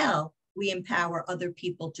can tell, we empower other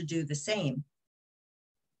people to do the same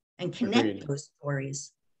and connect those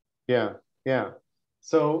stories. Yeah, yeah.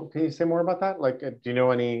 So can you say more about that? Like, do you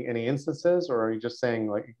know any instances, or are you just saying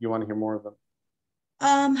like you want to hear more of them?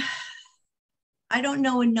 I don't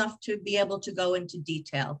know enough to be able to go into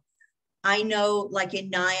detail. I know, like in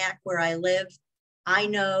Nyack, where I live, I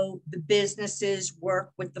know the businesses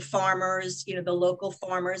work with the farmers, you know, the local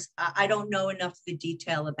farmers. I don't know enough of the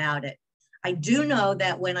detail about it. I do know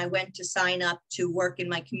that when I went to sign up to work in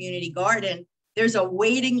my community garden, there's a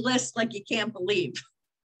waiting list like you can't believe.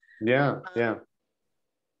 Yeah, yeah.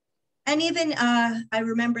 And even I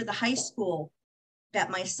remember the high school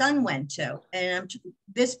that my son went to, and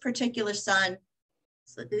this particular son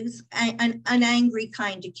is an angry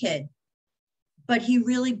kind of kid, but he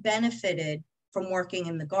really benefited from working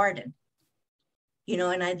in the garden, you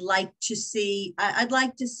know. And I'd like to see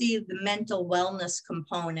the mental wellness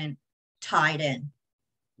component tied in.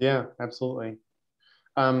 Yeah, absolutely.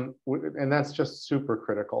 And that's just super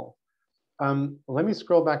critical. Let me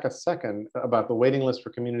scroll back a second about the waiting list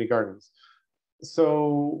for community gardens.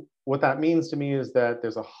 So what that means to me is that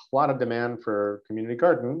there's a lot of demand for community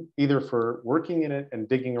garden, either for working in it and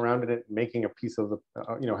digging around in it, making a piece of the,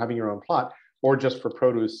 you know, having your own plot, or just for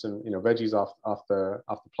produce and, you know, veggies off the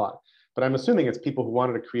plot. But I'm assuming it's people who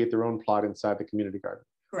wanted to create their own plot inside the community garden.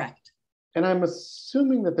 Correct. And I'm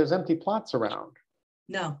assuming that there's empty plots around.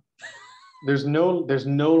 No. There's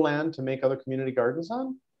no land to make other community gardens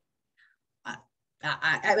on?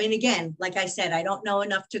 I mean, again, like I said, I don't know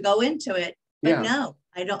enough to go into it, but no,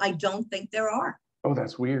 I don't think there are. Oh,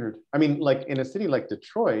 that's weird. I mean, like in a city like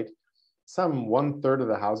Detroit, some 1/3 of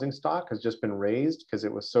the housing stock has just been raised because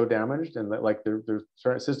it was so damaged, and that like they're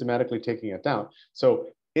systematically taking it down. So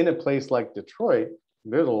in a place like Detroit,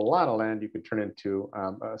 there's a lot of land you could turn into,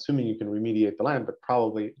 assuming you can remediate the land, but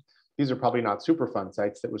probably these are probably not Superfund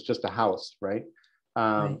sites. That was just a house, right?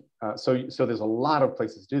 Right. So there's a lot of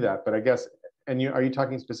places to do that. But I guess, and are you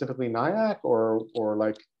talking specifically Nyack or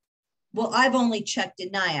like? Well, I've only checked in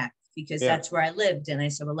Nyack because Yeah, that's where I lived, and I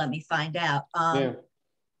said, well, let me find out. yeah,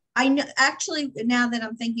 I know, actually, now that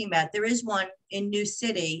I'm thinking about it, there is one in New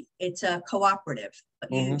City. It's a cooperative.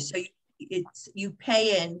 mm-hmm. You pay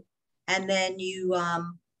in, and then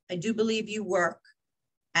I do believe you work,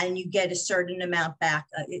 and you get a certain amount back.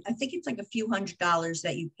 I think it's like a few $100s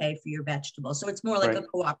that you pay for your vegetables. So it's more like Right. a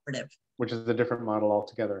cooperative. Which is a different model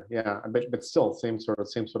altogether. Yeah, but still same sort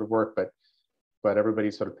of work, but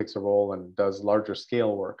everybody sort of picks a role and does larger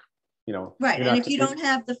scale work. You know, Right. you're And not if you don't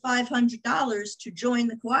have the $500 to join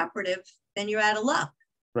the cooperative, then you're out of luck.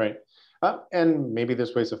 right. And maybe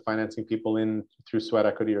there's ways of financing people in through sweat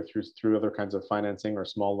equity or through other kinds of financing or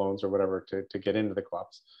small loans or whatever to get into the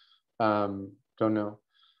co-ops. Don't know.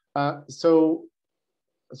 So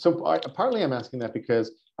partly I'm asking that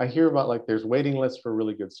because I hear about like there's waiting lists for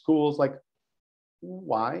really good schools. Like,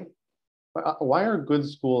 why? Why are good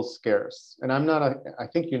schools scarce? And I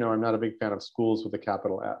think, I'm not a big fan of schools with a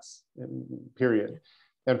capital S, period.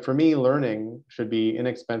 And for me, learning should be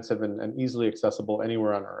inexpensive and easily accessible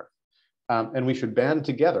anywhere on earth. And we should band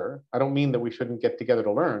together. I don't mean that we shouldn't get together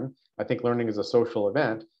to learn. I think learning is a social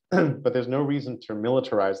event, but there's no reason to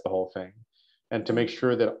militarize the whole thing and to make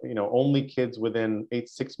sure that, only kids within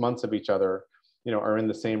 6 months of each other, are in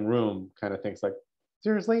the same room kind of things. Like,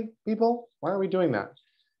 seriously, people, why are we doing that?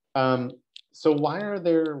 So why are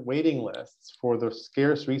there waiting lists for the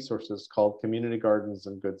scarce resources called community gardens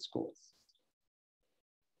and good schools?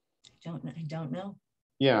 I don't know.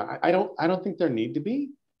 Yeah, I don't think there need to be.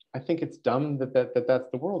 I think it's dumb that that's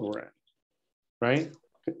the world we're in, right?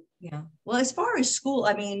 Yeah. Well, as far as school,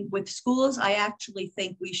 I mean, with schools, I actually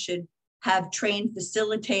think we should have trained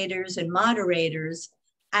facilitators and moderators,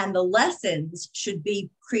 and the lessons should be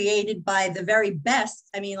created by the very best.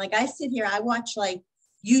 I mean, like I sit here, I watch like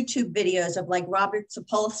YouTube videos of like Robert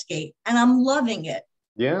Sapolsky, and I'm loving it.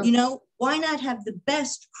 Yeah. Why not have the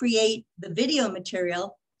best create the video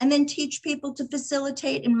material and then teach people to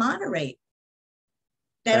facilitate and moderate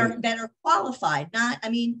that are qualified? Not, I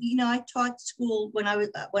mean, I taught school when I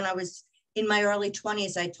was in my early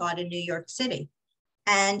 20s. I taught in New York City,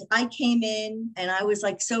 and I came in and I was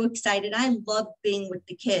like so excited. I loved being with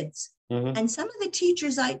the kids. Mm-hmm. And some of the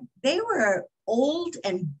teachers, they were old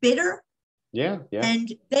and bitter. Yeah.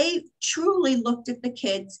 And they truly looked at the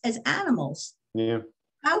kids as animals. Yeah.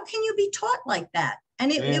 How can you be taught like that?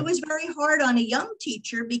 And it was very hard on a young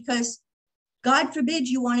teacher because God forbid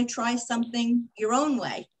you want to try something your own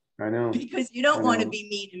way. I know. Because you don't want to be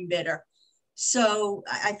mean and bitter. So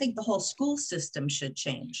I think the whole school system should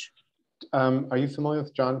change. Are you familiar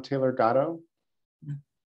with John Taylor Gatto? No.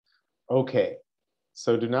 Okay.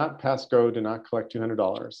 So do not pass go, do not collect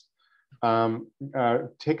 $200.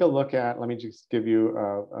 Take a look at, let me just give you,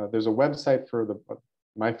 there's a website for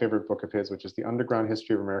my favorite book of his, which is The Underground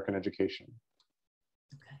History of American Education.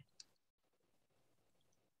 Okay.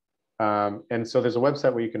 And so there's a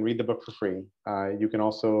website where you can read the book for free. You can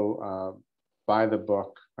also buy the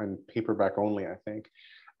book on paperback only, I think.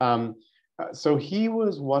 So he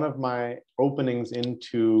was one of my openings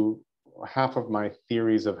into half of my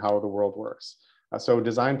theories of how the world works. So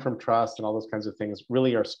design from trust and all those kinds of things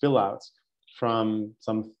really are spillouts from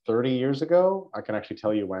some 30 years ago. I can actually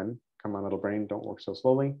tell you when. Come on, little brain, don't work so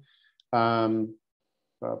slowly.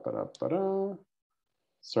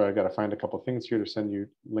 Sorry, I got to find a couple of things here to send you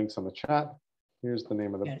links on the chat. Here's the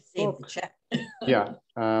name of the book. Save the chat. Yeah,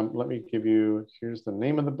 let me give you, here's the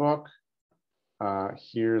name of the book.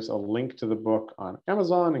 Here's a link to the book on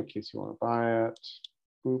Amazon in case you want to buy it.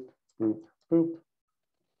 Boop, boop, boop,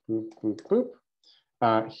 boop, boop, boop.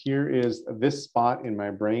 Here is This Spot in My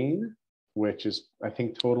Brain, which is, I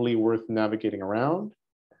think, totally worth navigating around.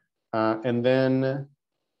 And then,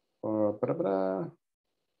 oh,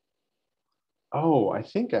 I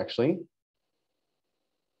think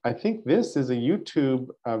this is a YouTube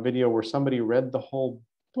video where somebody read the whole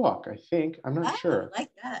book, I think. I'm not sure. I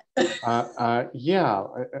like that. Yeah,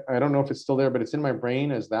 I don't know if it's still there, but it's in my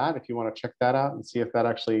brain as that, if you want to check that out and see if that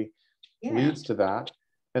actually leads to that.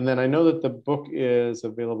 And then I know that the book is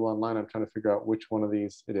available online. I'm trying to figure out which one of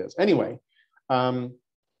these it is. Anyway,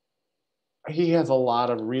 he has a lot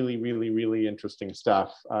of really, really, really interesting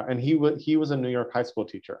stuff. And he was a New York high school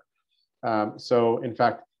teacher. So in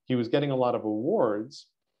fact, he was getting a lot of awards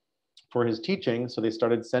for his teaching. So they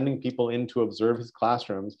started sending people in to observe his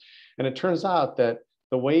classrooms. And it turns out that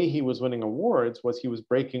the way he was winning awards was he was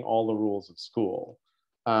breaking all the rules of school.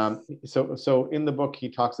 So in the book, he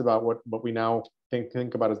talks about what we now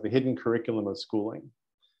think about as the hidden curriculum of schooling.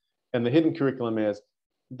 And the hidden curriculum is,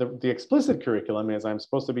 the explicit curriculum is, I'm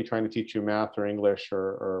supposed to be trying to teach you math or English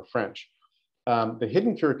or French. The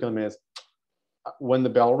hidden curriculum is, when the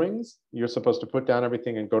bell rings, you're supposed to put down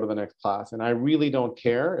everything and go to the next class. And I really don't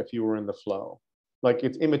care if you were in the flow. Like,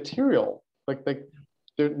 it's immaterial.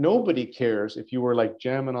 Nobody cares if you were like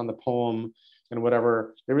jamming on the poem and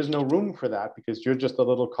whatever. There is no room for that because you're just a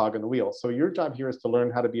little cog in the wheel. So your job here is to learn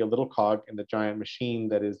how to be a little cog in the giant machine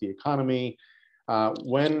that is the economy.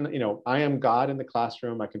 When I am God in the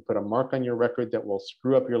classroom, I can put a mark on your record that will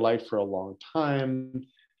screw up your life for a long time.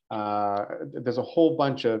 There's a whole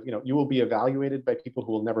bunch of, you will be evaluated by people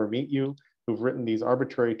who will never meet you, who've written these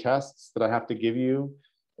arbitrary tests that I have to give you,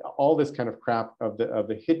 all this kind of crap of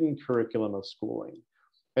the hidden curriculum of schooling.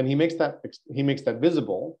 And he makes that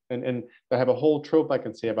visible. And I have a whole trope I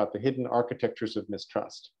can say about the hidden architectures of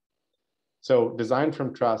mistrust. So design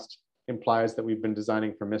from trust implies that we've been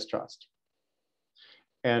designing for mistrust.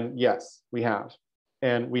 And yes, we have.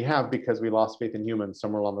 And we have because we lost faith in humans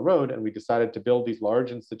somewhere along the road, and we decided to build these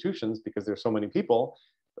large institutions because there's so many people,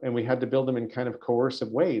 and we had to build them in kind of coercive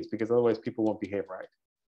ways because otherwise people won't behave right.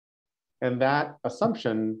 And that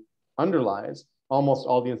assumption underlies almost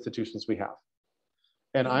all the institutions we have.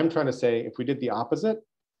 And I'm trying to say, if we did the opposite,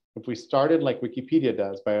 if we started like Wikipedia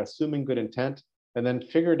does by assuming good intent and then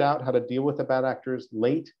figured out how to deal with the bad actors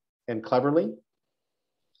late and cleverly,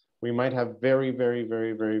 we might have very, very,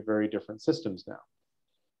 very, very, very different systems now.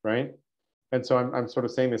 Right? And so I'm sort of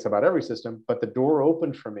saying this about every system, but the door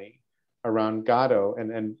opened for me around Gatto,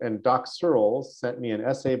 and Doc Searles sent me an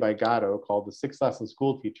essay by Gatto called The 6 Lesson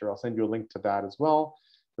School Teacher. I'll send you a link to that as well.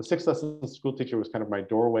 The 6 Lesson School Teacher was kind of my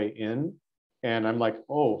doorway in, and I'm like,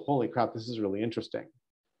 oh, holy crap, this is really interesting.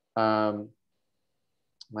 My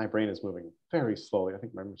brain is moving very slowly. I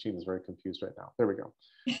think my machine is very confused right now. There we go.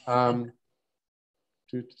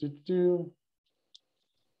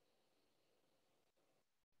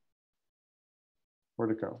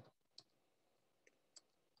 Where'd it go?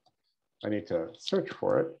 I need to search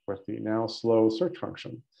for it with the now slow search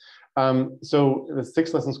function. So the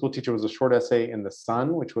 6 Lesson School Teacher was a short essay in The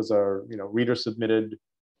Sun, which was a reader submitted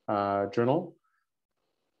journal.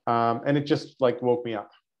 And it just like woke me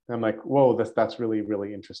up. I'm like, whoa, that's really,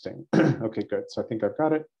 really interesting. Okay, good. So I think I've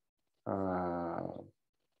got it.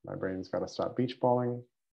 My brain's got to stop beach balling.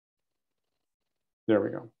 There we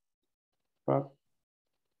go. But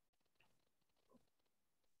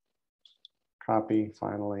copy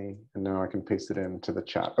finally, and now I can paste it into the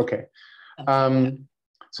chat. Okay.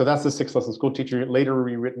 So that's the 6 Lesson School Teacher, later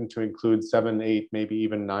rewritten to include 7, 8, maybe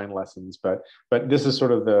even 9 lessons. But this is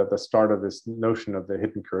sort of the start of this notion of the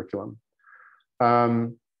hidden curriculum.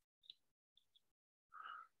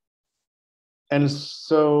 And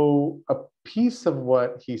so a piece of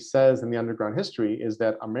what he says in the Underground History is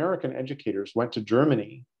that American educators went to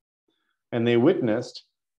Germany and they witnessed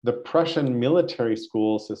the Prussian military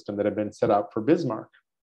school system that had been set up for Bismarck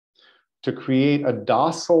to create a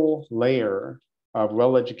docile layer of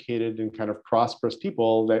well-educated and kind of prosperous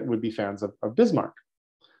people that would be fans of Bismarck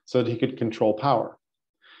so that he could control power.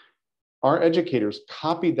 Our educators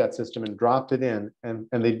copied that system and dropped it in, and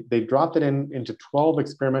they dropped it into 12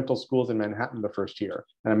 experimental schools in Manhattan the first year,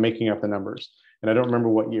 and I'm making up the numbers, and I don't remember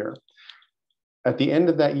what year. At the end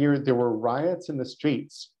of that year, there were riots in the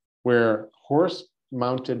streets where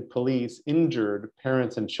horse-mounted police injured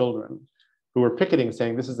parents and children who were picketing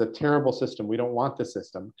saying, this is a terrible system, we don't want this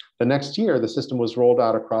system. The next year, the system was rolled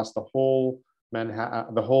out across the whole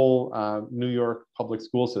Manhattan, the whole New York public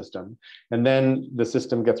school system. And then the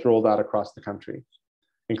system gets rolled out across the country,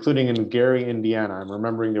 including in Gary, Indiana. I'm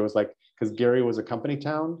remembering there was like, because Gary was a company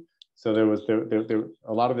town. So there was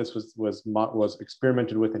a lot of this was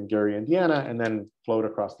experimented with in Gary, Indiana, and then flowed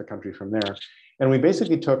across the country from there. And we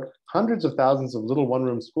basically took hundreds of thousands of little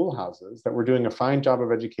one-room schoolhouses that were doing a fine job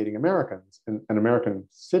of educating Americans and American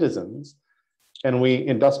citizens, and we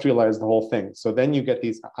industrialized the whole thing. So then you get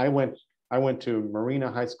these, I went to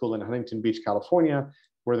Marina High School in Huntington Beach, California,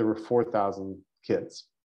 where there were 4,000 kids.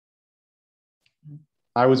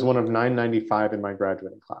 I was one of 995 in my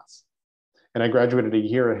graduating class. And I graduated a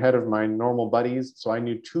year ahead of my normal buddies, so I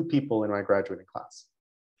knew 2 people in my graduating class.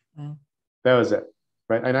 Wow. That was it,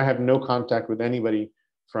 right? And I had no contact with anybody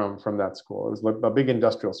from that school. It was like a big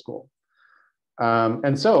industrial school.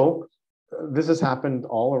 And so this has happened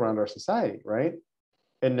all around our society, right?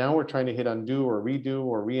 And now we're trying to hit undo or redo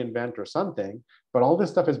or reinvent or something, but all this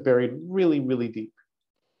stuff is buried really, really deep.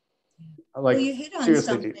 Like, well, you hit on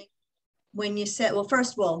seriously, something when you said, well,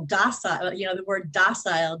 first of all, docile, you know, the word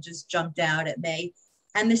docile just jumped out at me.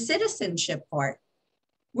 And the citizenship part.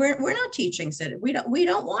 We're not teaching citizen. We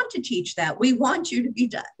don't want to teach that. We want you to be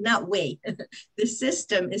not we. The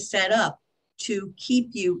system is set up to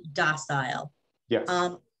keep you docile. yes.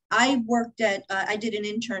 I worked at I did an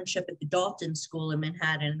internship at the Dalton School in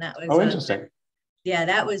Manhattan. And that was Interesting. Yeah,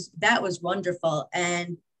 that was wonderful.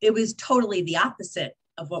 And it was totally the opposite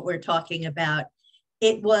of what we're talking about.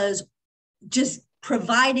 It was just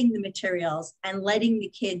providing the materials and letting the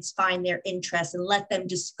kids find their interests and let them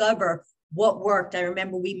discover what worked. I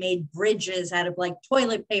remember we made bridges out of like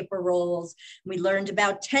toilet paper rolls. We learned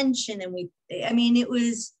about tension, and it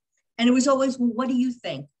was always, well, what do you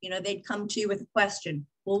think? You know, they'd come to you with a question.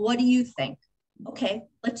 Well, what do you think? Okay,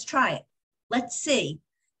 let's try it. Let's see.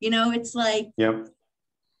 You know, it's like, yep.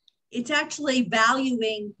 It's actually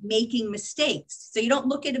valuing making mistakes. So you don't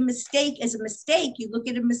look at a mistake as a mistake. You look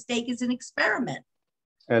at a mistake as an experiment.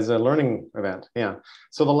 As a learning event, yeah.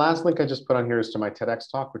 So the last link I just put on here is to my TEDx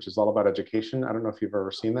talk, which is all about education. I don't know if you've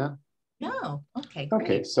ever seen that. No, okay, great.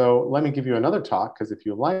 Okay, so let me give you another talk, because if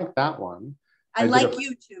you like that one. I like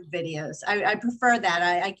YouTube videos. I prefer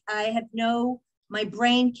that. My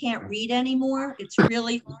brain can't read anymore. It's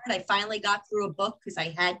really hard. I finally got through a book because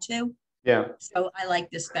I had to. Yeah. So I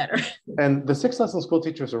like this better. And the 6 lesson school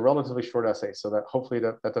teacher is a relatively short essay, so that hopefully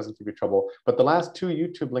that doesn't give you trouble. But the last 2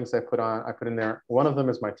 YouTube links I put in there, one of them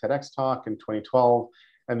is my TEDx talk in 2012.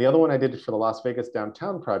 And the other one I did for the Las Vegas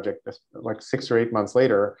downtown project, like 6 or 8 months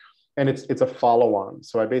later. And it's a follow-on.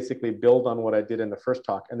 So I basically build on what I did in the first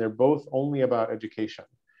talk, and they're both only about education.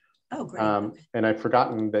 Oh, great. And I'd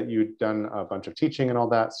forgotten that you'd done a bunch of teaching and all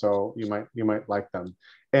that, so you might like them.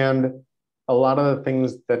 And a lot of the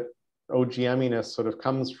things that OGMiness sort of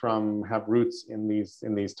comes from have roots in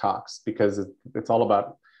these talks, because it's all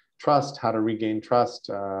about trust, how to regain trust,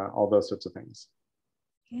 all those sorts of things.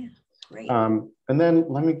 Yeah, great. And then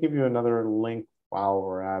let me give you another link while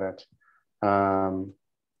we're at it.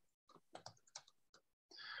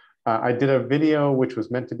 I did a video which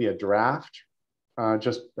was meant to be a draft,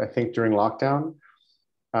 just I think during lockdown.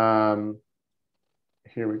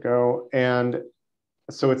 Here we go. And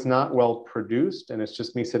so it's not well produced, and it's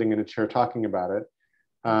just me sitting in a chair talking about it.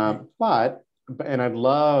 And I'd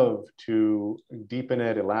love to deepen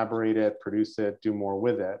it, elaborate it, produce it, do more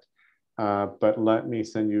with it. But let me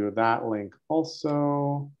send you that link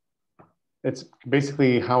also. It's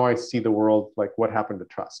basically how I see the world, like what happened to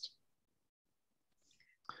trust.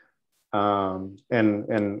 And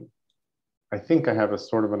I think I have a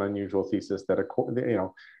sort of an unusual thesis that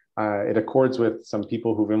it accords with some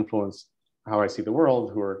people who've influenced how I see the world,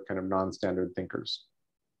 who are kind of non-standard thinkers.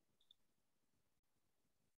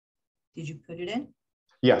 Did you put it in?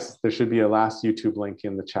 Yes, there should be a last YouTube link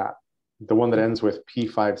in the chat. The one that ends with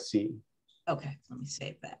P5C. Okay, let me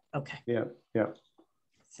save that. Okay. Yeah, yeah.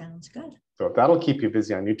 Sounds good. So that'll keep you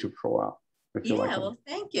busy on YouTube for a while. Yeah, well,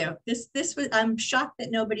 thank you. This was, I'm shocked that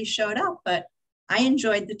nobody showed up, but I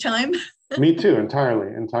enjoyed the time. Me too,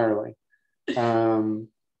 entirely.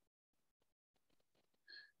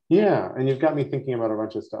 Yeah, and you've got me thinking about a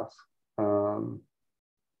bunch of stuff.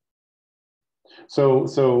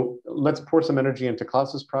 So let's pour some energy into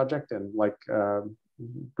Klaus's project and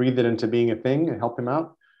breathe it into being a thing and help him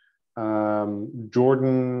out.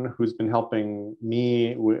 Jordan, who's been helping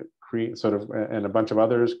me create and a bunch of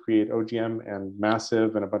others create OGM and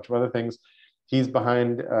Massive and a bunch of other things. He's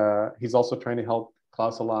behind, he's also trying to help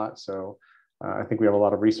Klaus a lot. So I think we have a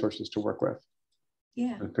lot of resources to work with.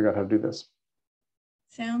 Yeah. And figure out how to do this.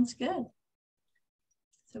 Sounds good.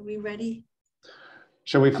 So we ready?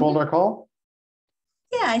 Shall we fold our call?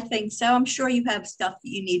 Yeah, I think so. I'm sure you have stuff that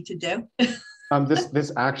you need to do.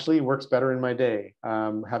 This actually works better in my day,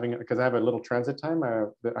 because I have a little transit time. I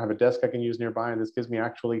have a desk I can use nearby, and this gives me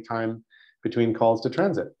actually time between calls to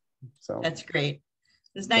transit. So that's great.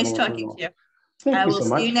 It was nice talking to you. Thank you I will so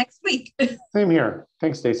much. see you next week. Same here.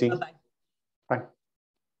 Thanks, Stacey. Bye-bye. Bye.